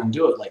to go in and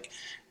do it. Like,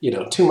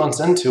 2 months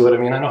into it,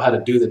 I know how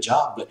to do the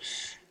job, but,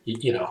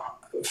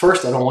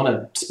 first, I don't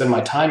want to spend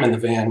my time in the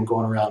van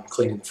going around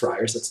cleaning the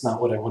fryers. That's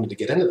not what I wanted to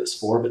get into this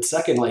for. But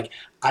second,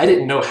 I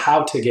didn't know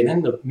how to get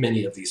into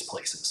many of these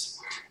places.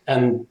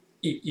 And,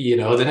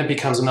 then it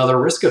becomes another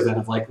risk event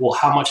of well,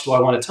 how much do I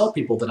want to tell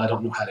people that I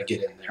don't know how to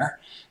get in there?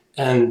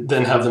 And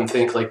then have them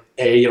think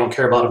A, you don't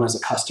care about them as a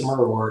customer,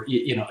 or,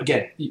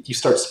 again, you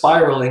start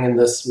spiraling in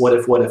this what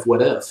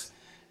if.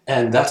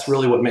 And that's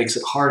really what makes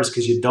it hard, is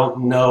because you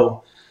don't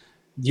know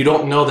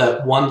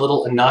that one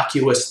little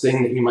innocuous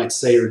thing that you might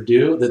say or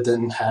do that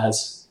then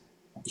has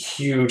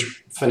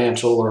huge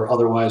financial or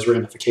otherwise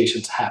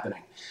ramifications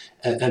happening.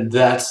 And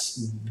that's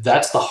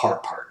the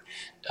hard part.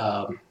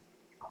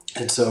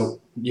 And so,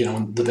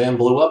 the van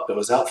blew up. It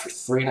was out for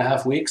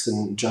 3.5 weeks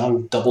and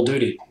John double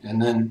duty. And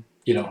then,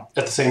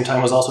 at the same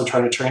time was also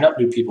trying to train up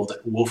new people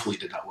that woefully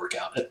did not work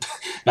out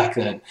back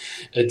then.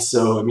 And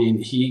so,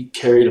 he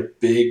carried a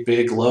big,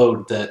 big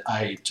load that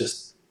I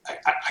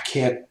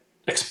can't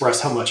express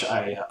how much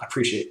I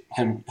appreciate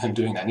him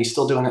doing that. And he's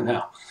still doing it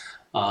now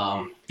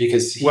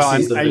because he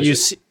sees the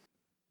vision.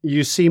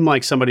 You seem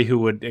like somebody who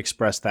would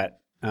express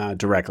that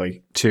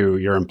directly to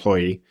your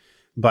employee.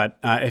 But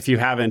if you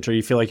haven't, or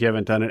you feel like you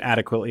haven't done it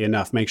adequately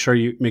enough, make sure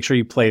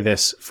you play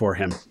this for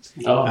him.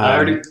 Oh,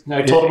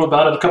 I told him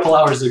about it a couple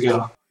hours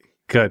ago.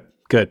 Good.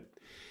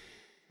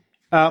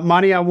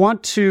 Monty, I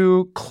want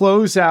to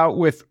close out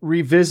with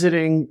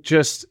revisiting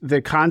just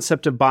the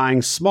concept of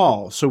buying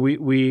small. So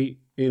we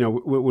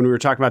when we were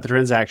talking about the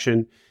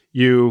transaction,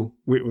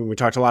 we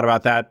talked a lot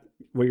about that,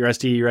 what your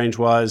SDE range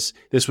was.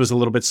 This was a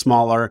little bit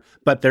smaller,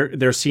 but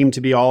there seemed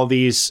to be all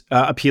these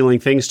appealing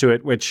things to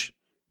it, which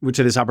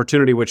to this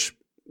opportunity, which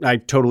I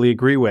totally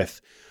agree with.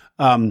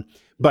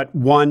 But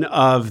one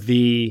of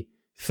the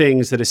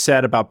things that is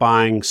said about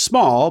buying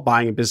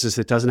a business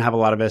that doesn't have a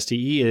lot of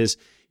SDE, is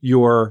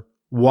you're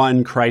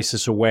one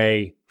crisis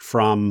away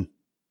from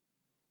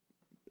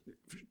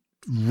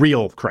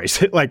real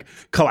crisis, like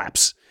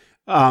collapse.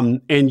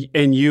 And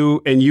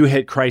you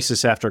hit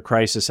crisis after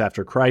crisis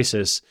after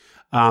crisis.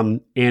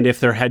 And if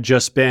there had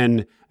just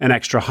been an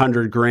extra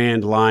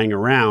 $100,000 lying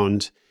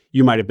around,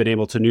 you might have been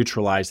able to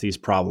neutralize these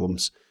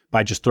problems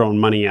by just throwing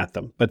money at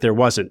them. But there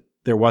wasn't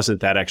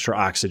that extra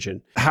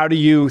oxygen. How do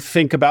you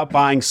think about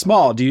buying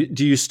small? Do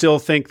you still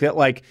think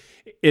that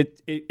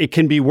it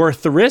can be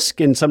worth the risk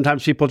and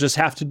sometimes people just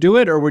have to do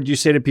it? Or would you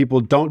say to people,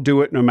 don't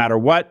do it no matter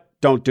what,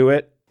 don't do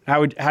it?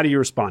 How do you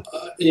respond?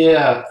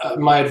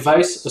 My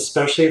advice,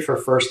 especially for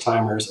first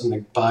timers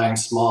and buying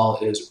small,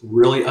 is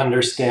really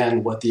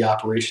understand what the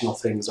operational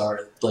things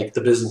are, like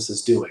the business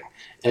is doing,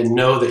 and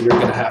know that you're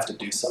going to have to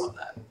do some of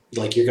that.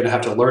 Like you're going to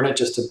have to learn it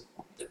just to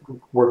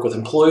work with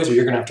employees, or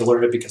you're going to have to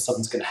learn it because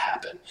something's going to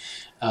happen.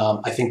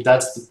 I think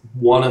that's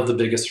one of the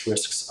biggest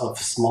risks of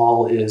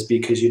small, is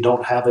because you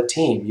don't have a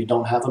team, you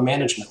don't have a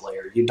management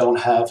layer, you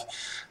don't have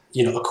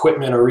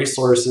equipment or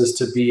resources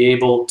to be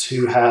able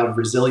to have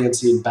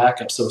resiliency and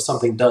backup. So if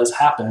something does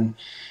happen,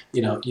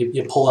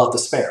 you pull out the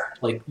spare.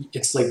 Like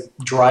it's like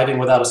driving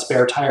without a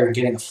spare tire and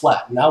getting a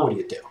flat. Now what do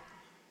you do?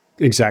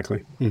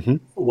 Exactly. Mm-hmm.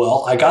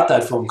 Well, I got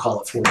that phone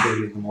call at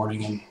 4:30 in the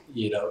morning, and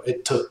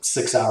it took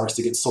 6 hours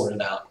to get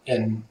sorted out,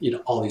 and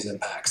all these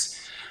impacts.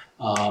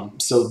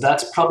 So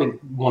that's probably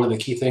one of the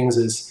key things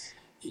is,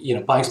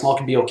 buying small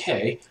can be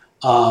okay,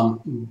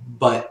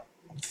 but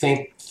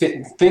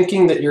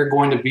thinking that you're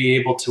going to be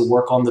able to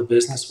work on the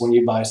business when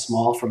you buy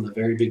small from the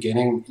very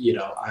beginning,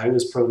 I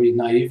was probably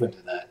naive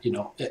into that,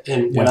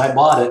 and when I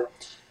bought it,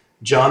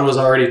 John was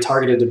already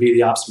targeted to be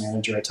the ops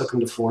manager. I took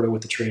him to Florida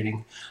with the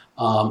training.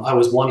 I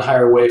was one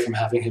hire away from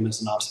having him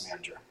as an ops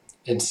manager.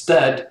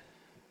 Instead,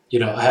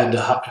 I had to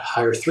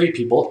hire 3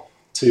 people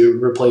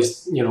to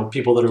replace,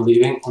 people that are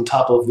leaving, on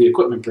top of the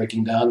equipment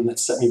breaking down, and that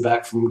set me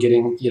back from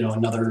getting,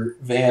 another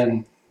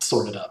van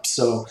sorted up.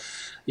 So,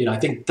 I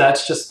think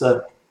that's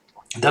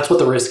what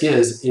the risk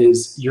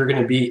is you're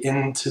going to be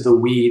into the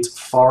weeds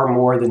far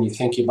more than you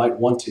think you might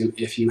want to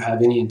if you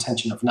have any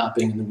intention of not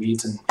being in the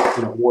weeds and,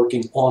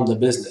 working on the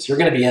business. You're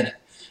going to be in it.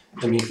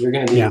 I mean, you're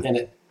going to be in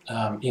it.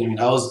 I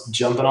was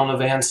jumping on the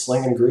van,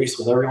 slinging grease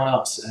with everyone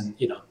else. And,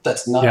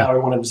 that's not how I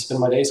wanted to spend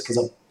my days,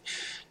 because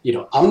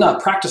I'm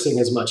not practicing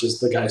as much as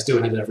the guys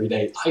doing it every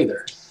day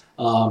either.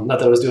 Not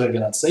that I was doing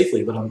it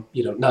unsafely, but I'm,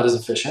 not as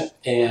efficient.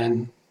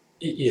 And,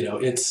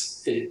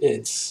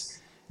 it's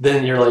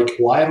then you're like,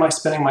 why am I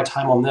spending my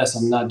time on this?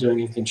 I'm not doing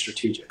anything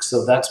strategic.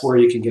 So that's where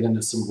you can get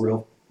into some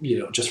real,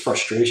 just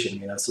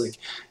frustration. It's like,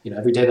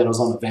 every day that I was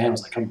on the van, I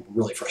was like, I'm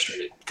really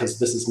frustrated because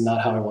this is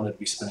not how I wanted to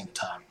be spending the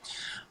time.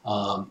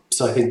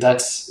 So I think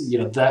that's,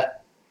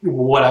 that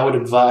what I would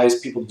advise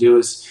people to do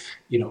is,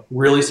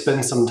 really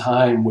spend some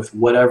time with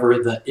whatever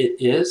the it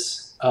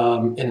is,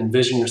 and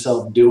envision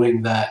yourself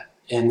doing that.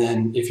 And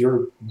then if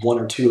you're one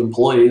or two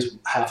employees,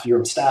 half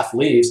your staff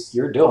leaves,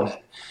 you're doing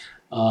it.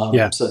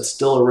 So it's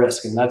still a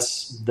risk. And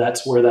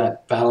that's where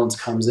that balance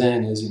comes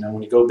in is,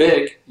 when you go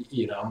big,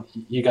 you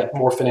got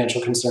more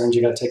financial concerns,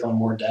 you got to take on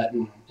more debt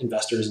and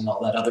investors and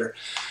all that other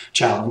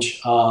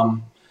challenge.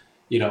 So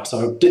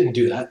I didn't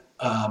do that.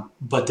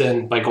 But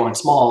then by going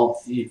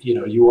small,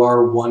 you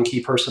are one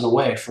key person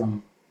away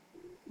from,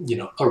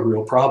 a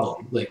real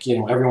problem. Like,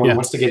 everyone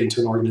wants to get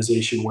into an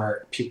organization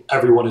where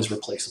everyone is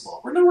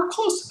replaceable. We're nowhere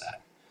close to that.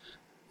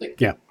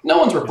 No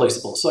one's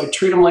replaceable. So I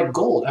treat them like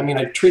gold. I mean,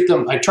 I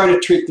try to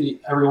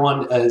treat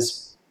everyone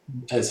as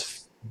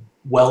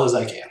well as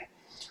I can.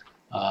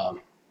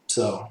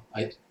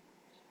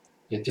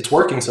 It's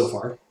working so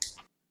far.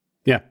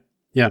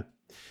 Yeah.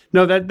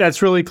 No,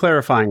 that's really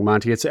clarifying,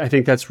 Monty. I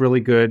think that's really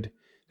good.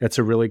 That's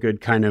a really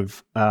good kind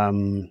of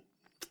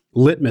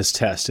litmus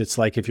test. It's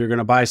like, if you're going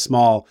to buy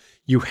small,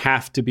 you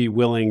have to be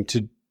willing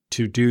to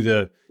do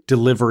the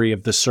delivery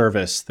of the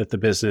service that the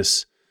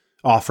business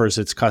offers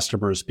its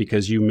customers,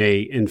 because you may,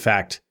 in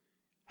fact,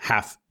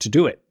 have to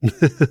do it.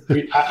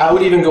 I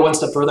would even go one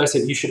step further. I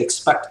said you should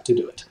expect to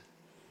do it.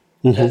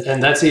 Mm-hmm.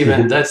 And that's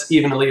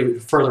even a little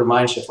further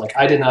mind shift. Like,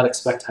 I did not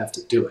expect to have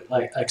to do it.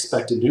 Like, I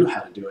expected to know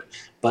how to do it,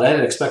 but I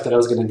didn't expect that I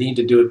was going to need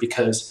to do it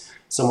because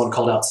someone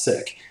called out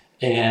sick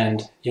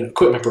and,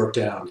 equipment broke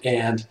down,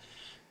 and,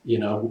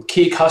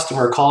 key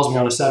customer calls me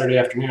on a Saturday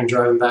afternoon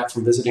driving back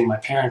from visiting my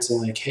parents and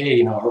like,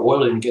 hey, our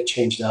oil didn't get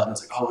changed out. And I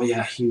was like, oh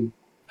yeah,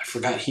 I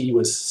forgot he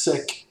was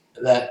sick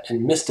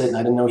and missed it. And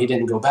I didn't know he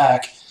didn't go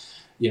back,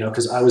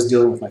 because I was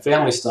dealing with my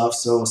family stuff.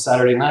 So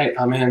Saturday night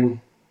I'm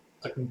in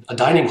a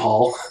dining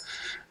hall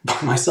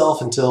by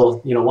myself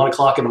until,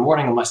 1:00 in the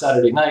morning on my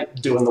Saturday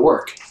night doing the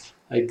work.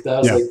 Like,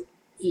 that was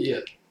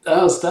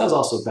that was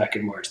also back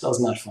in March. That was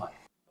not fun.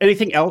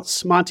 Anything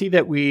else, Monty,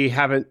 that we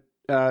haven't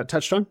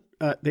touched on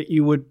that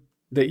you would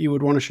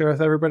want to share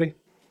with everybody?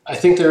 I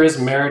think there is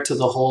merit to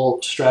the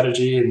whole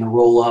strategy and the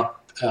roll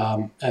up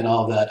and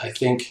all that. I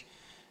think,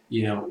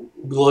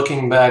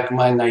 looking back,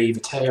 my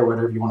naivete or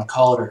whatever you want to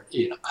call it, or,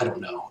 I don't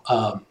know.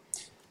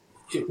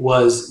 It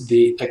was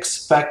the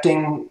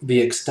expecting the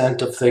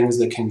extent of things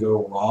that can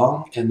go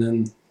wrong. And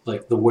then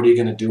like what are you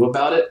going to do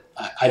about it?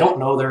 I don't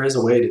know. There is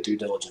a way to due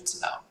diligence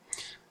it out,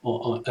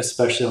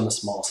 especially on the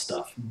small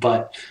stuff.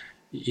 But,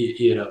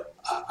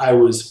 I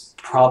was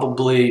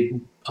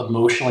probably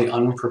emotionally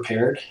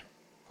unprepared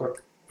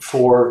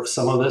for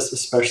some of this,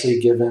 especially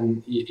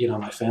given,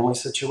 my family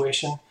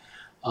situation.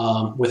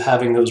 With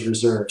having those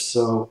reserves.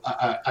 So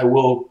I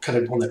will kind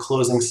of on the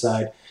closing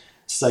side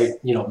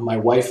cite, my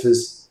wife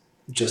is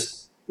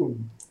just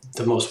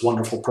the most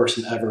wonderful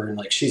person ever. And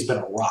like, she's been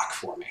a rock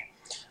for me.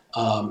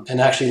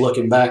 And actually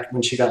looking back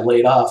when she got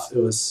laid off, it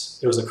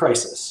was a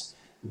crisis.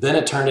 Then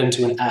it turned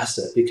into an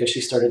asset because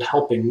she started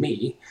helping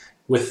me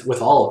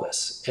with all of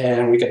us,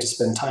 and we got to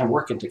spend time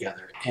working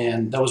together.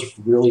 And that was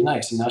really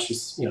nice. And now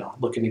she's,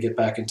 looking to get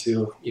back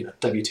into,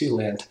 W-2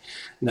 land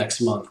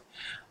next month.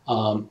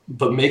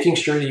 But making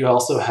sure that you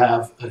also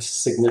have a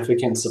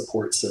significant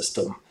support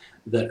system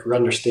that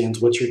understands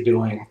what you're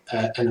doing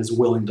and is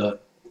willing to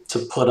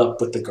put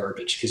up with the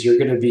garbage, because you're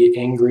going to be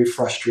angry,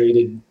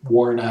 frustrated,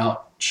 worn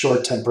out,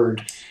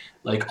 short-tempered,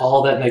 like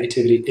all that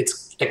negativity.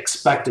 It's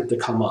expected to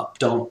come up.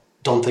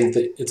 Don't think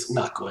that it's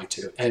not going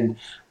to. And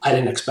I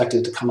didn't expect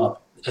it to come up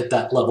at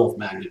that level of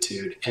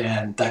magnitude,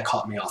 and that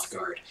caught me off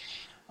guard.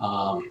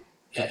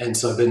 And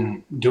so I've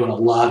been doing a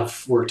lot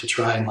of work to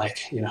try and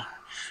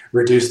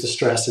reduce the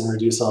stress and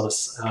reduce all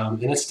this.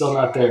 And it's still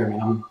not there. I mean,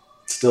 I'm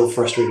still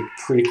frustrated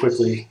pretty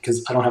quickly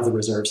because I don't have the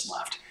reserves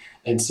left.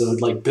 And so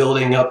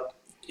building up,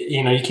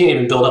 you can't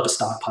even build up a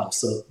stockpile.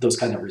 So those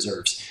kind of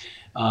reserves.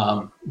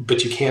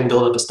 But you can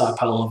build up a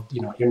stockpile of,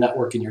 your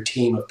network and your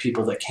team of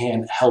people that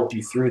can help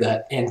you through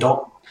that. And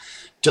don't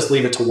just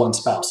leave it to one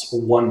spouse or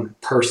one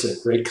person,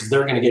 right? Because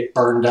they're going to get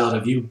burned out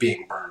of you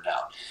being burned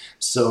out.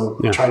 So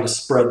trying to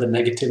spread the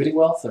negativity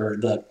wealth or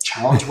the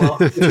challenge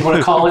wealth, if you want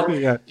to call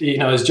it,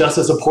 is just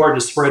as important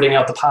as spreading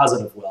out the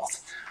positive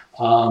wealth.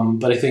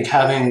 But I think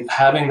having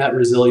that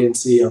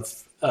resiliency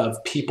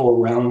of people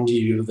around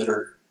you that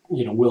are,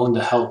 willing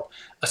to help,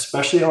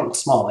 especially on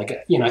small, I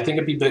think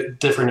it'd be a bit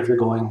different if you're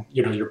going,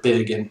 you're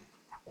big and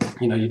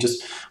You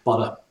just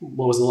bought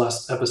what was the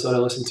last episode I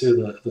listened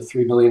to? The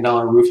 $3 million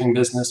roofing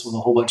business with a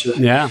whole bunch of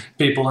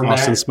people in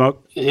Austin there.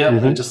 Smoke. Yeah,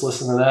 I just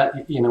listened to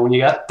that. When you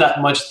got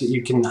that much that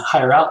you can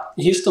hire out,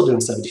 he's still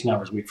doing 17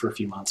 hours a week for a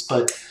few months,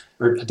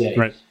 or a day.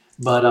 Right.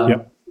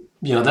 But,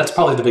 that's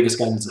probably the biggest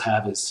guidance to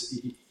have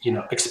is,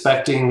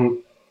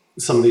 expecting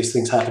some of these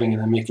things happening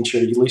and then making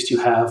sure at least you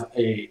have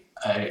a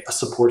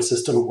support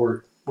system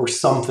or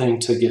something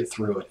to get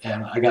through it.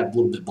 And I got a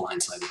little bit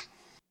blindsided.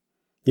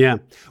 Yeah.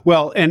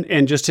 Well,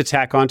 and just to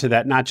tack onto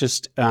that, not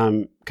just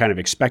kind of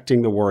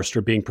expecting the worst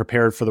or being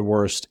prepared for the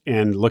worst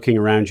and looking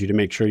around you to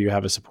make sure you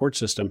have a support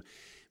system,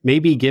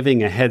 maybe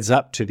giving a heads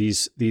up to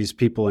these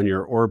people in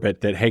your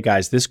orbit that, hey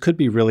guys, this could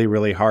be really,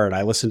 really hard.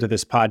 I listened to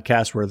this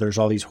podcast where there's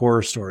all these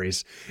horror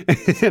stories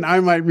and I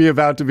might be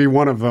about to be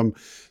one of them.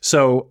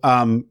 So,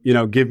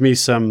 give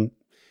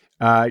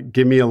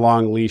me a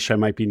long leash. I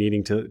might be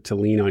needing to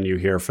lean on you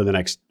here for the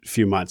next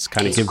few months,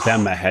 kind of give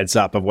them a heads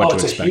up of what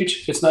to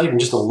expect. It's not even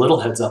just a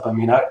little heads up. I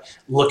mean,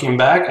 looking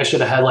back, I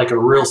should have had like a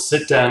real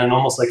sit down and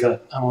almost like I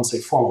don't want to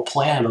say formal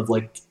plan of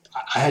like,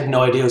 I had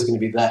no idea it was going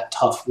to be that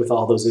tough with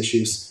all those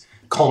issues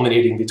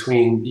culminating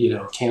between,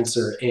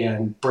 cancer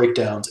and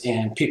breakdowns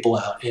and people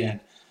out and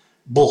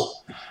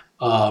bull.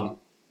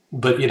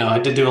 But, I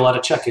did do a lot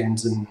of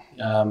check-ins and,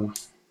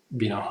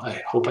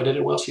 I hope I did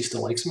it well. She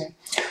still likes me.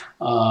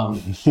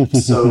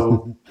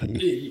 So,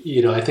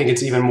 I think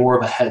it's even more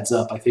of a heads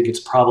up. I think it's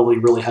probably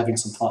really having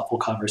some thoughtful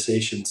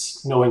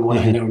conversations, knowing what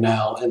I know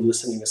now and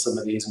listening to some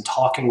of these and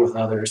talking with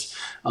others.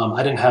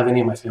 I didn't have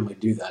any of my family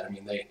do that. I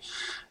mean,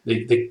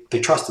 they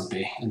trusted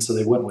me, and so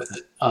they went with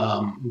it.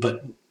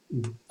 But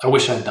I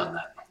wish I had done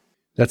that.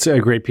 That's a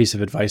great piece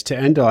of advice to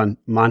end on.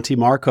 Monty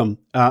Markham,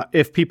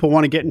 if people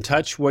want to get in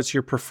touch, what's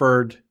your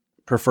preferred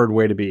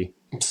way to be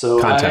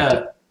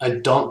contacted? I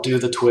don't do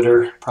the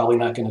Twitter, probably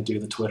not going to do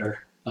the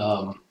Twitter.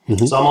 So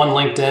I'm on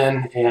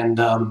LinkedIn, and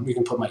you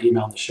can put my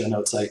email in the show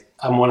notes.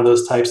 I'm one of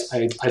those types.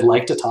 I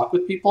like to talk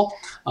with people,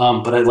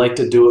 but I like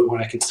to do it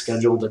when I can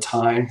schedule the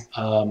time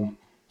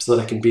so that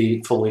I can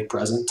be fully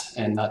present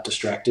and not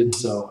distracted.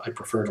 So I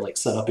prefer to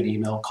set up an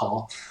email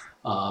call.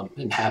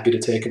 And happy to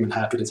take them and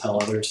happy to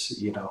tell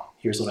others,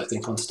 here's what I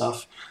think on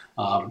stuff.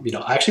 I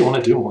actually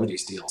want to do more of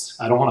these deals.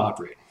 I don't want to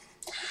operate.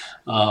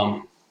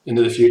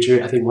 Into the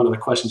future, I think one of the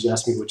questions you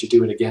asked me, would you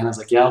do it again? I was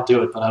like, yeah, I'll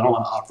do it, but I don't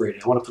want to operate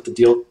it. I want to put the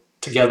deal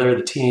together,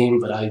 the team,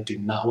 but I do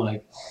not want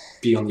to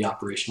be on the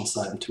operational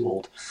side. I'm too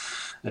old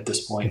at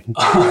this point.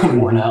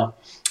 More now.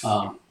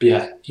 But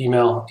yeah,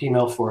 email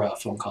for a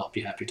phone call. I'd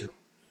be happy to.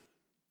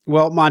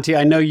 Well, Monty,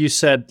 I know you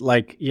said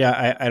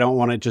I don't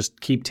want to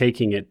just keep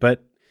taking it,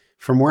 but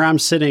from where I'm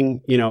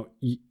sitting,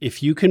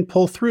 if you can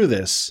pull through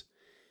this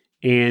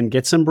and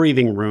get some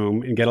breathing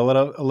room and get a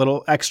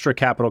little extra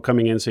capital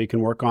coming in so you can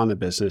work on the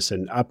business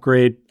and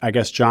upgrade, I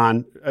guess,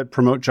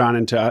 promote John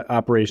into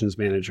operations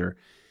manager,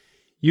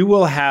 you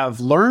will have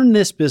learned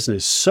this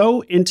business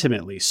so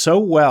intimately, so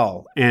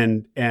well,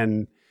 and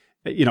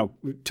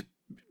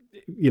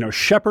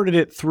shepherded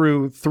it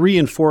through 3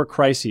 and 4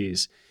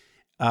 crises.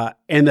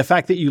 And the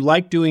fact that you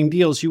like doing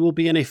deals, you will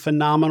be in a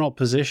phenomenal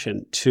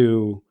position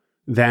to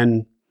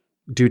then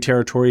do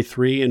territory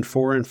 3 and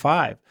 4 and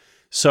 5.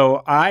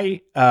 So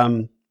I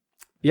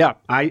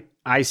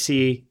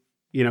see,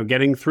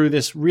 getting through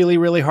this really,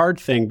 really hard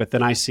thing, but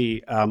then I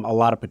see a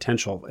lot of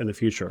potential in the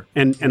future.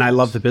 And I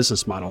love the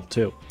business model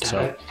too.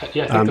 So I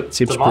think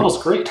the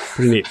model's great.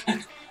 Pretty neat.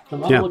 The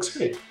model looks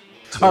great.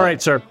 All right,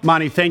 sir.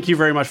 Monty, thank you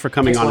very much for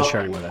coming on and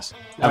sharing with us.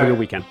 Have a good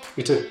weekend.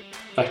 You too.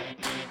 Bye.